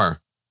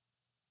car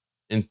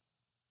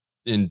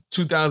in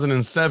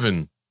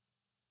 2007.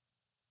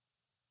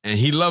 And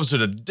he loves her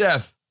to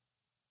death.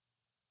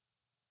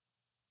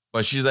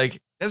 But she's like,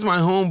 that's my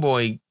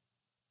homeboy.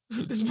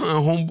 That's my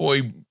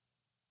homeboy,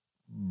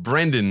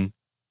 Brendan.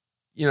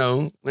 You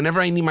know,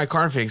 whenever I need my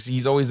car fixed,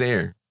 he's always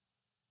there.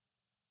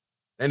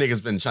 That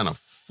nigga's been trying to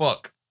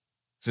fuck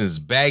since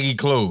baggy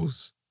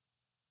clothes.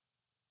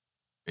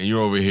 And you're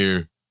over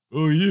here,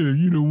 oh yeah,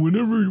 you know,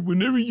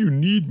 whenever you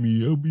need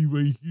me, I'll be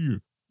right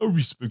here. I'll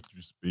respect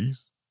your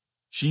space.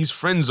 She's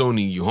friend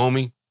zoning you,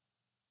 homie.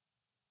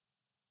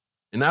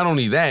 And not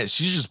only that,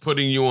 she's just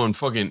putting you on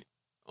fucking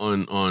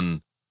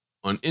on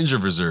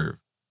injured reserve.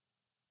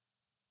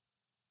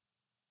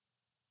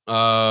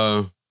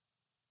 So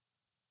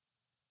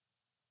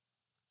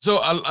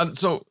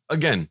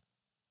again,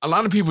 a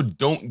lot of people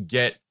don't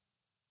get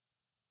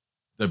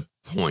the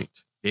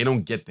point. They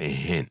don't get the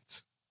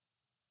hint.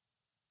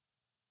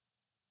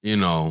 You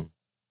know,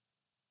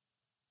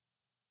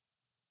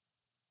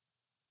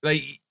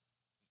 Like,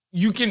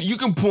 you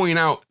can point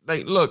out,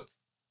 like, look,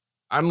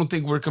 I don't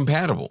think we're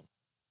compatible.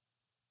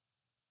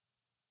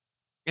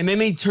 And then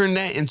they turn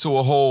that into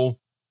a whole,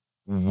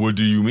 what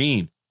do you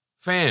mean?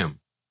 Fam,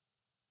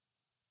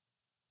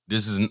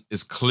 this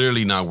is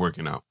clearly not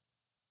working out.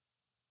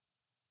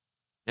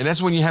 And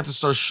that's when you have to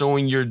start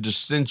showing your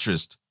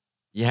disinterest.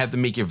 You have to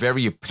make it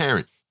very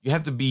apparent. You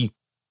have to be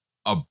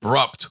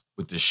abrupt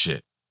with this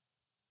shit.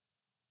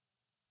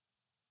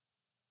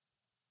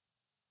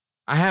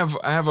 I have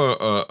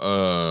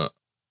a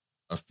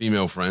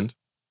female friend.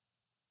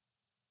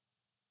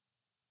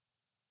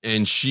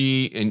 And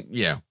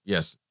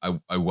yes,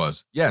 I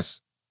was.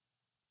 Yes.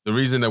 The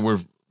reason that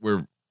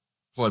we're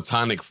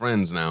platonic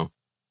friends now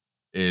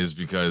is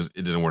because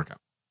it didn't work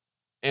out.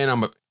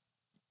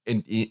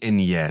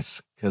 And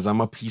yes, because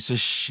I'm a piece of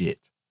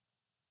shit.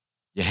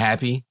 You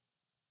happy?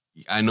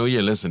 I know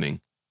you're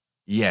listening.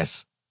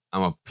 Yes,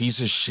 I'm a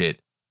piece of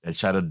shit that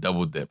tried to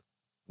double dip.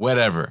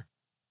 Whatever.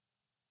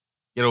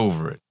 Get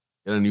over it.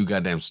 Get a new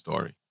goddamn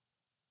story.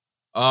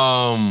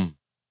 But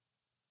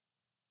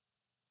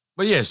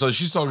yeah, so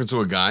she's talking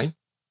to a guy.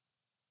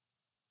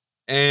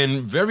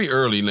 And very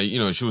early, like,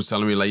 she was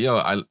telling me, like,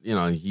 yo,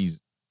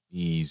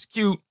 he's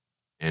cute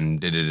and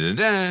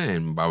da-da-da-da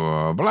and blah,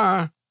 blah, blah,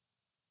 blah.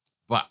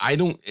 But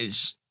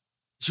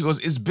she goes,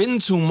 it's been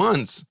 2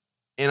 months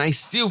and I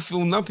still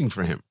feel nothing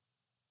for him.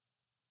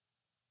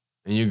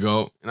 And you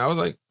go, and I was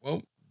like,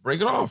 well,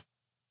 break it off.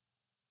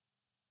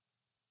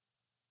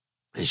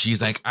 And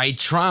she's like, I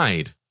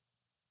tried.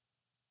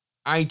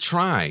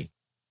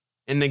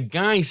 And the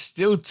guy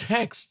still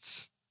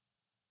texts.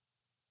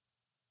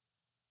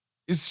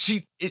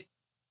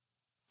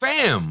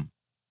 Fam,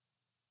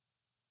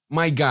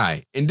 my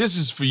guy, and this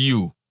is for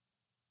you,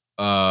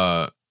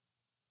 half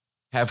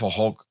a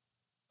Hulk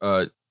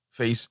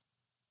face.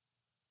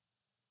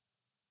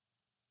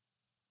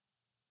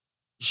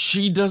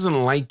 She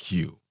doesn't like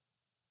you.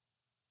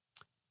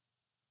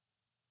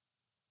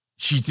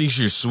 She thinks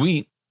you're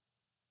sweet,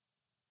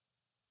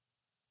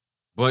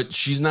 but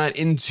she's not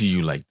into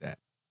you like that.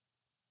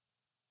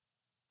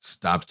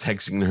 Stop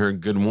texting her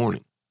good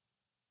morning.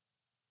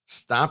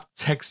 Stop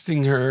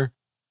texting her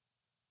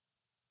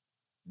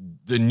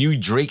the new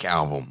Drake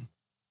album.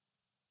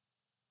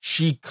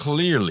 She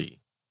clearly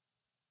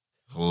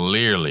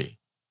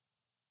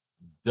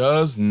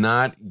does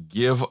not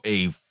give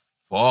a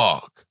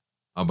fuck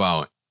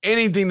about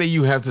anything that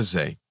you have to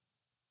say.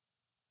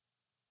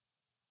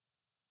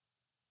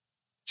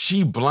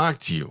 She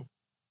blocked you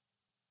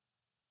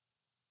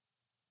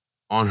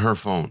on her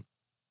phone.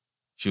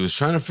 She was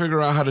trying to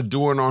figure out how to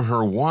do it on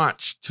her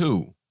watch,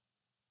 too.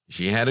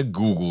 She had to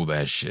Google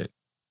that shit.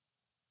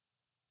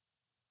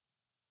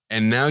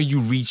 And now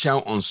you reach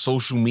out on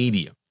social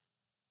media.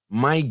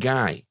 My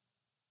guy,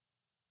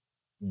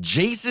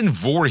 Jason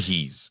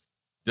Voorhees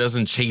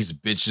doesn't chase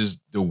bitches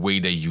the way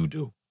that you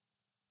do.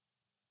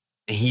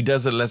 And he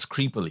does it less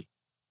creepily.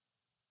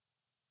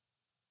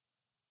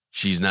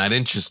 She's not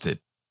interested.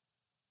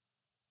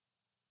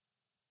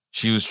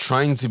 She was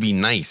trying to be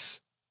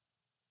nice.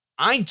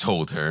 I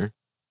told her,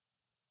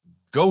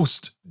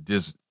 ghost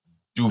this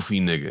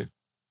doofy nigga.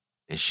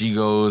 And she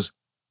goes,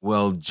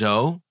 well,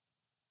 Joe,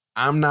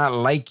 I'm not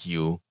like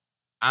you.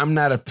 I'm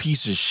not a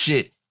piece of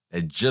shit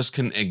that just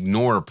can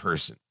ignore a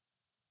person.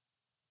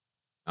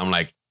 I'm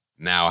like,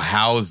 now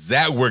how's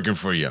that working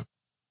for you?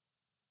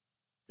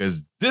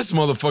 Because this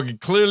motherfucker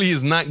clearly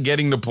is not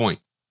getting the point.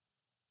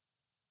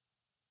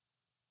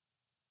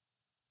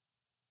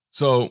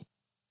 So,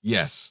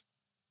 yes,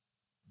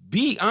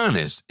 be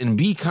honest and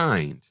be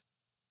kind.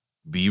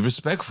 Be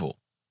respectful.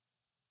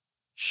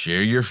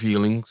 Share your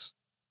feelings.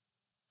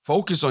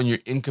 Focus on your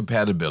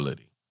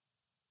incompatibility.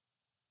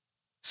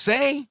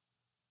 Say,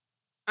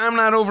 I'm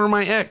not over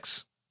my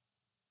ex.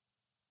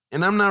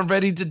 And I'm not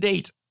ready to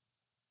date.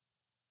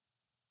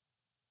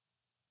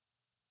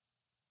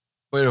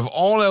 But if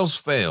all else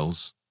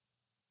fails,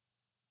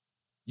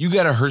 you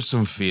got to hurt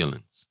some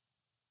feelings.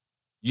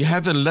 You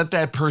have to let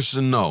that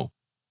person know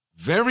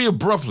very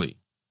abruptly,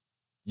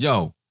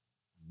 yo,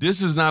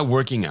 this is not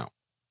working out.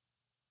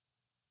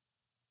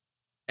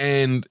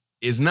 And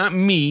it's not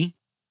me,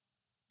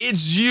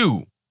 it's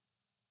you.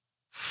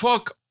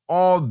 Fuck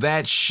all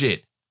that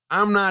shit.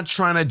 I'm not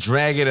trying to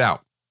drag it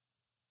out.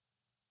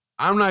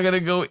 I'm not going to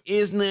go,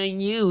 it's not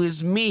you,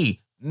 it's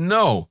me.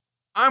 No,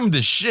 I'm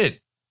the shit.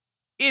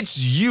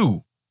 It's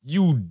you,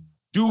 you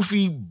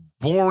doofy,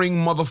 boring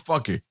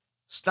motherfucker.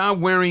 Stop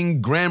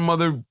wearing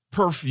grandmother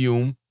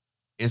perfume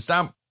and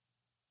stop.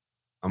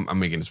 I'm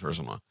making this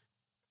personal.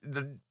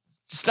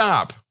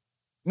 Stop.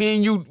 Me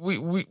and you,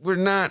 we're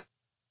not.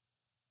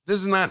 This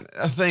is not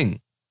a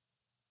thing.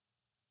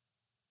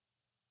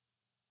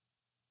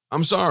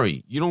 I'm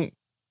sorry. You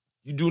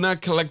do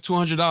not collect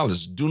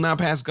 $200. Do not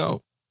pass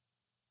go.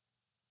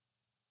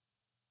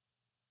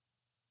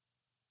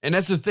 And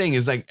that's the thing,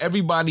 is like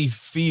everybody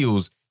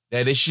feels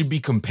that it should be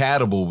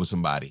compatible with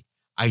somebody.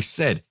 I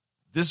said,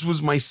 this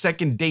was my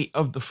second date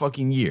of the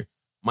fucking year.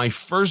 My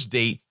first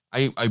date,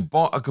 I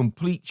bought a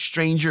complete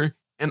stranger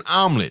an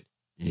omelet.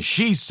 And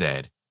she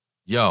said,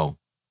 yo,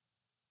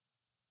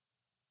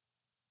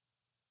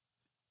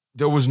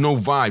 there was no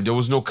vibe. There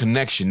was no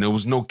connection. There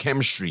was no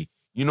chemistry.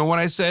 You know what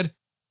I said?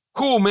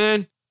 Cool,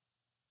 man.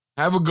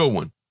 Have a good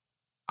one.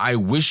 I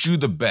wish you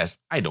the best.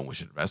 I don't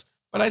wish you the best,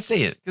 but I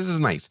say it because it's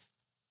nice.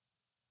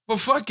 But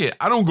fuck it.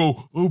 I don't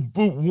go, oh,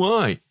 but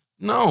why?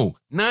 No,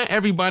 not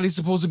everybody's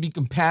supposed to be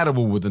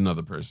compatible with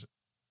another person.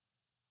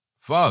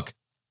 Fuck.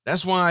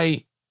 That's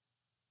why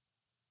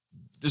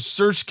the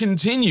search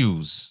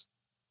continues.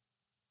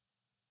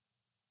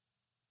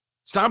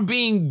 Stop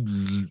being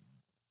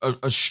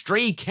a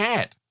stray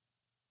cat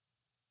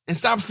and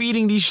stop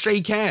feeding these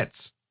stray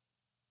cats.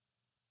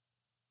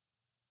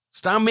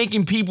 Stop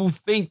making people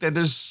think that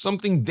there's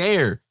something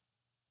there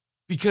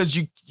because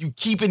you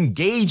keep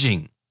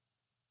engaging.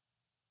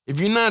 If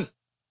you're not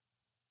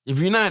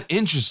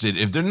interested,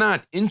 if they're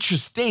not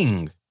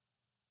interesting,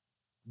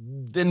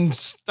 then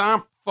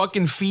stop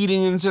fucking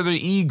feeding into their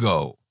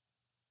ego.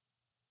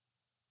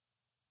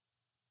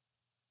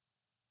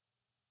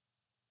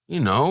 You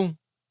know,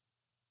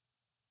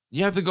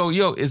 you have to go,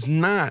 yo, this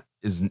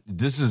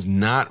is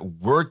not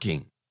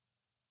working.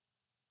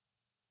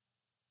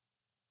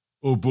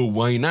 Oh, but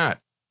why not?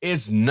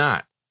 It's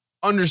not.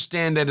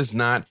 Understand that it's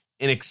not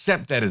and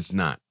accept that it's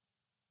not.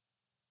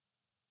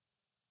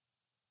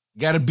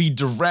 You gotta be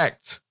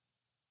direct.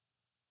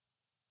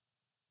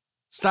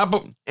 Stop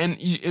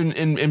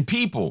and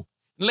people,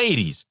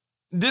 ladies,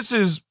 this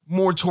is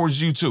more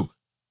towards you too.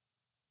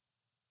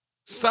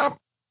 Stop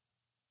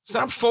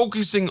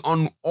focusing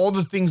on all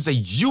the things that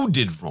you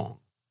did wrong.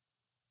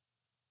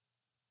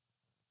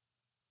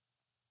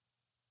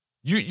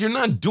 You're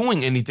not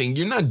doing anything.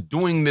 You're not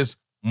doing this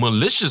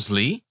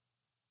maliciously.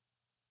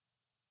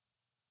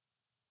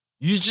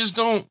 You just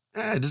don't,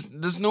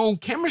 there's no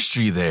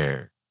chemistry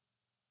there.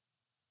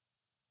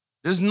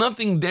 There's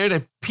nothing there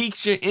that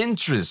piques your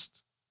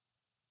interest.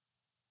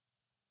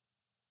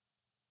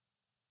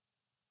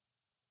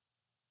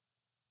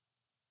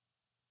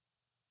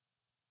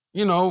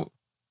 You know,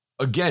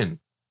 again,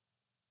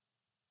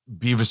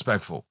 be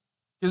respectful.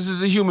 This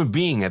is a human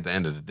being at the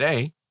end of the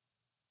day.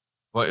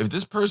 But if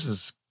this person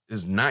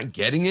is not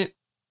getting it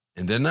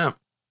and they're not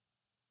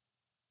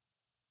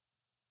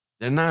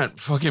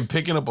fucking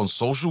picking up on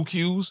social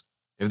cues,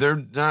 if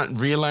they're not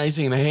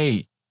realizing that,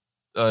 hey,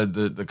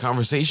 the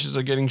conversations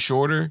are getting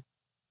shorter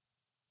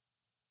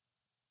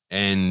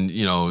and,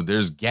 you know,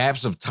 there's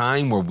gaps of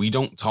time where we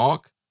don't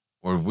talk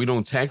or we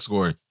don't text,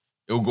 or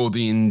it'll go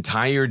the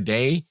entire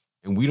day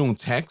and we don't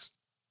text,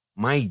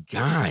 my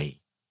guy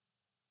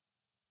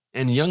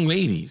and young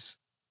ladies,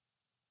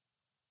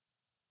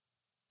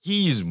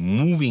 he's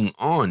moving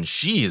on.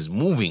 She is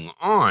moving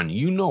on.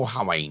 You know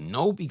how I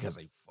know? Because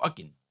I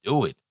fucking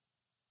do it.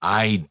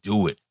 I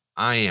do it.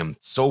 I am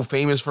so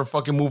famous for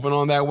fucking moving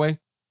on that way.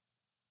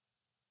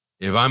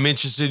 If I'm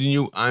interested in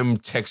you, I'm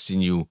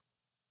texting you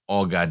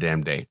all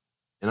goddamn day.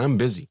 And I'm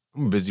busy.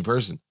 I'm a busy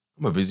person.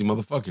 I'm a busy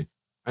motherfucker.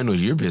 I know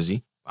you're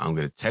busy, but I'm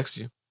going to text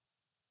you.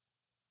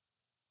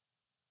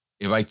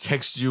 If I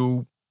text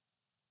you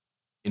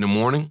in the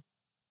morning,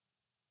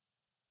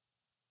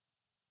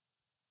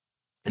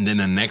 and then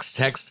the next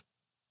text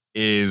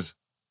is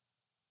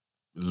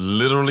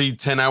literally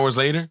 10 hours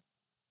later,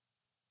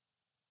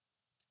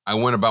 I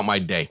went about my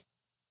day.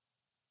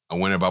 I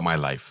went about my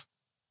life.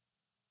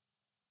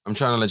 I'm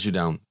trying to let you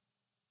down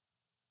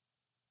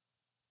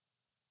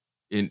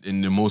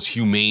in the most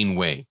humane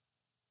way.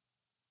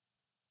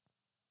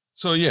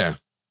 So yeah,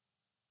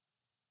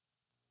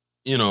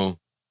 you know,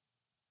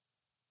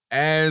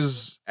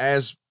 as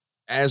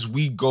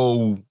we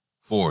go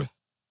forth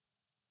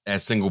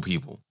as single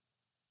people,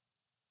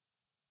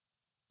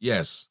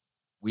 yes,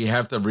 we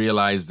have to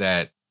realize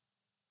that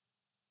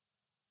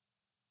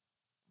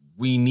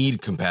we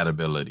need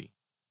compatibility,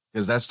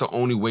 because that's the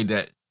only way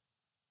that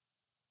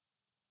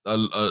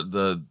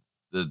the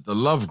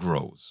love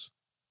grows.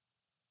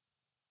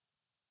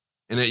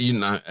 And that, you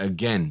know,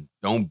 again,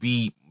 don't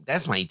be,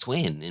 that's my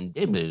twin and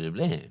blah, blah,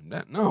 blah,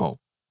 blah. No,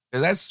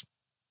 because that's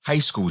high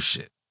school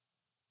shit.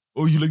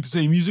 Oh, you like the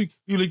same music?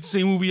 You like the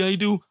same movie I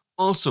do?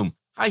 Awesome.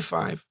 High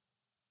five.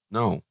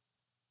 No.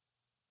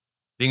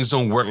 Things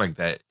don't work like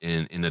that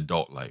in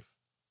adult life.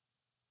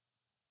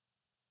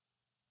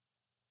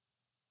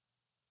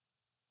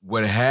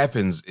 What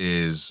happens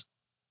is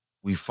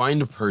we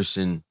find a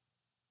person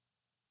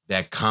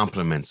that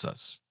compliments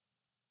us.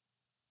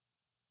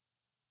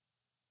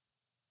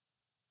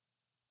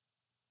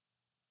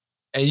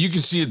 And you can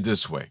see it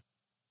this way.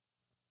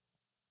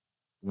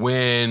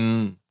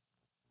 When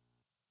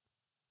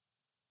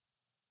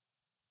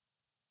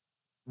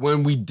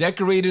we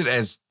decorated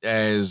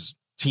as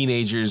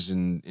teenagers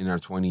in our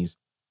 20s,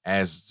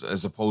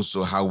 as opposed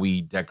to how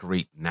we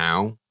decorate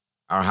now,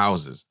 our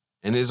houses,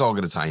 and it's all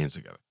going to tie in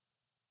together.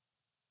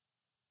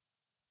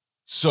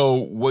 So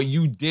what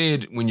you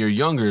did when you're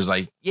younger is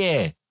like,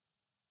 yeah,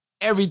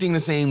 everything the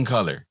same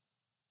color.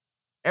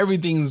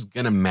 Everything's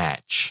going to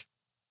match.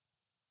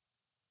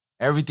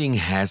 Everything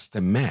has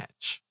to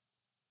match.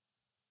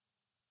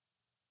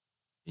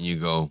 And you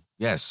go,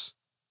 yes,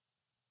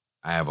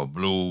 I have a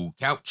blue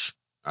couch.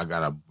 I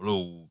got a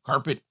blue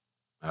carpet.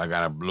 I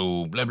got a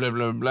blue blah, blah,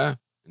 blah, blah,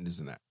 and this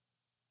and that.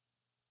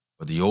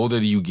 But the older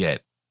you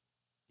get,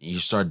 and you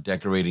start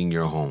decorating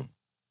your home,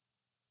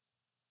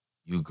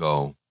 you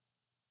go,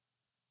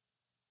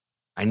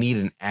 I need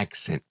an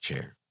accent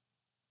chair.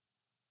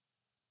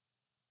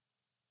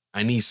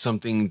 I need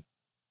something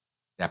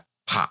that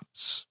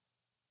pops.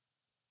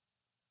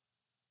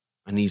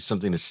 I need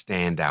something to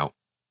stand out.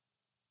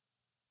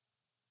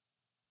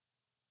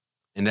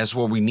 And that's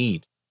what we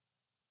need.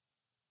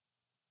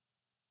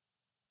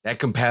 That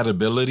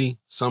compatibility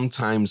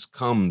sometimes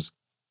comes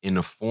in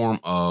the form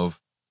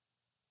of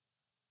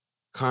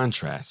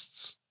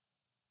contrasts.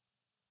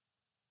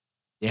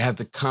 They have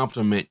to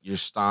complement your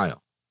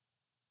style.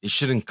 It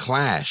shouldn't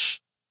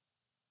clash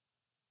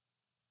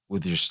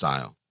with your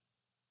style,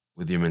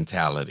 with your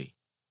mentality,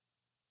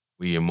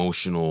 with your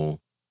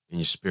emotional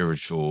and your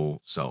spiritual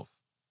self.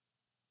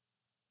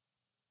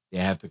 They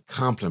have to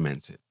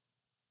complement it,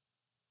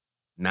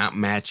 not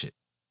match it.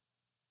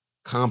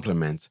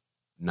 Complement,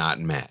 not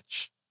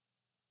match.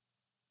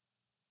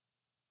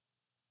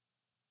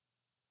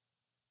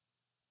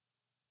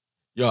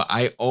 Yo,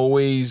 I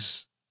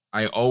always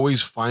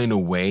find a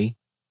way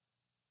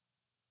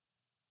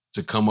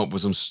to come up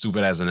with some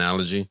stupid ass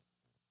analogy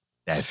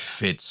that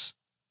fits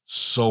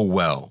so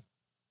well.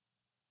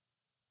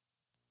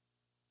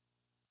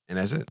 And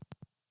that's it.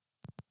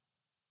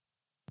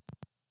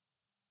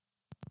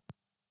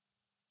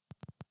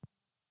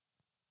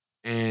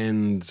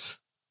 And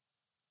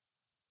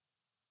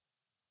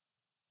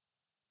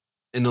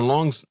in the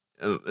long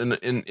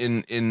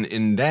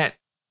in that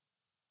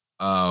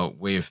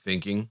way of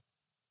thinking,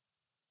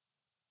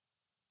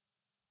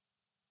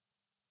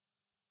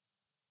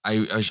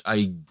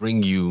 I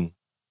bring you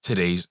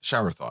today's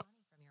shower thought.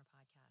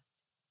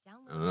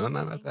 No,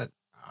 not that.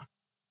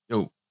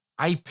 Yo,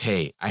 I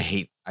hate,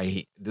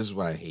 this is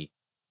what I hate.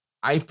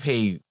 I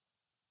pay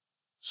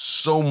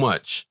so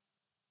much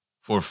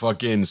for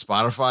fucking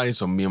Spotify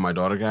so me and my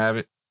daughter can have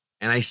it,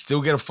 and I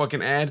still get a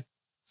fucking ad.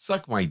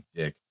 Suck my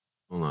dick.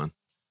 Hold on.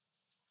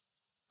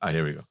 All right,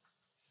 here we go.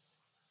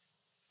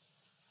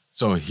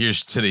 So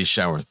here's today's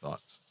shower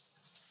thoughts.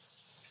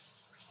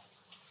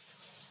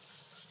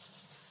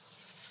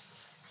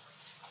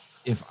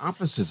 If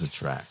opposites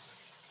attract,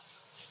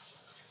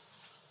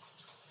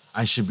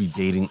 I should be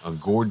dating a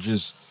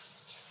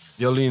gorgeous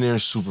billionaire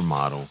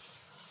supermodel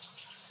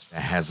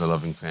that has a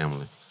loving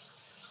family.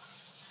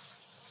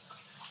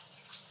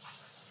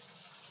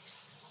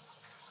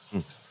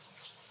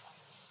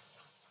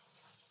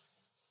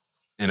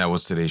 And that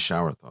was today's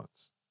shower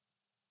thoughts.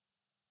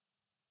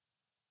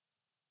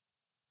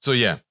 So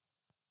yeah.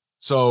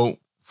 So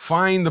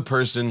find the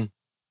person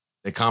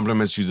that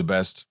compliments you the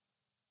best,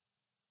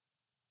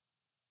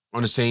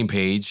 on the same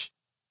page,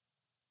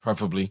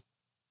 preferably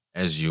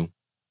as you.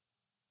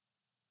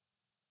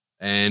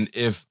 And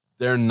if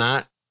they're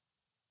not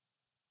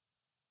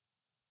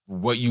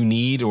what you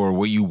need or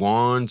what you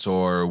want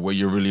or what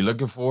you're really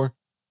looking for,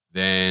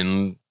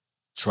 then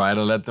try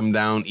to let them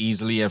down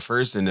easily at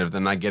first. And if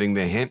they're not getting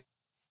the hint,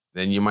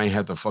 then you might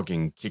have to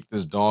fucking kick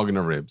this dog in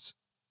the ribs.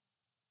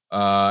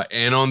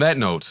 And on that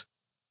note,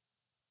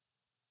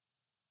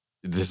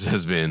 this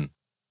has been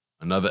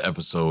another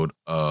episode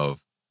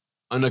of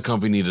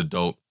Unaccompanied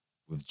Adult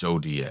with Joe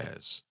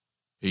Diaz.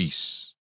 Peace.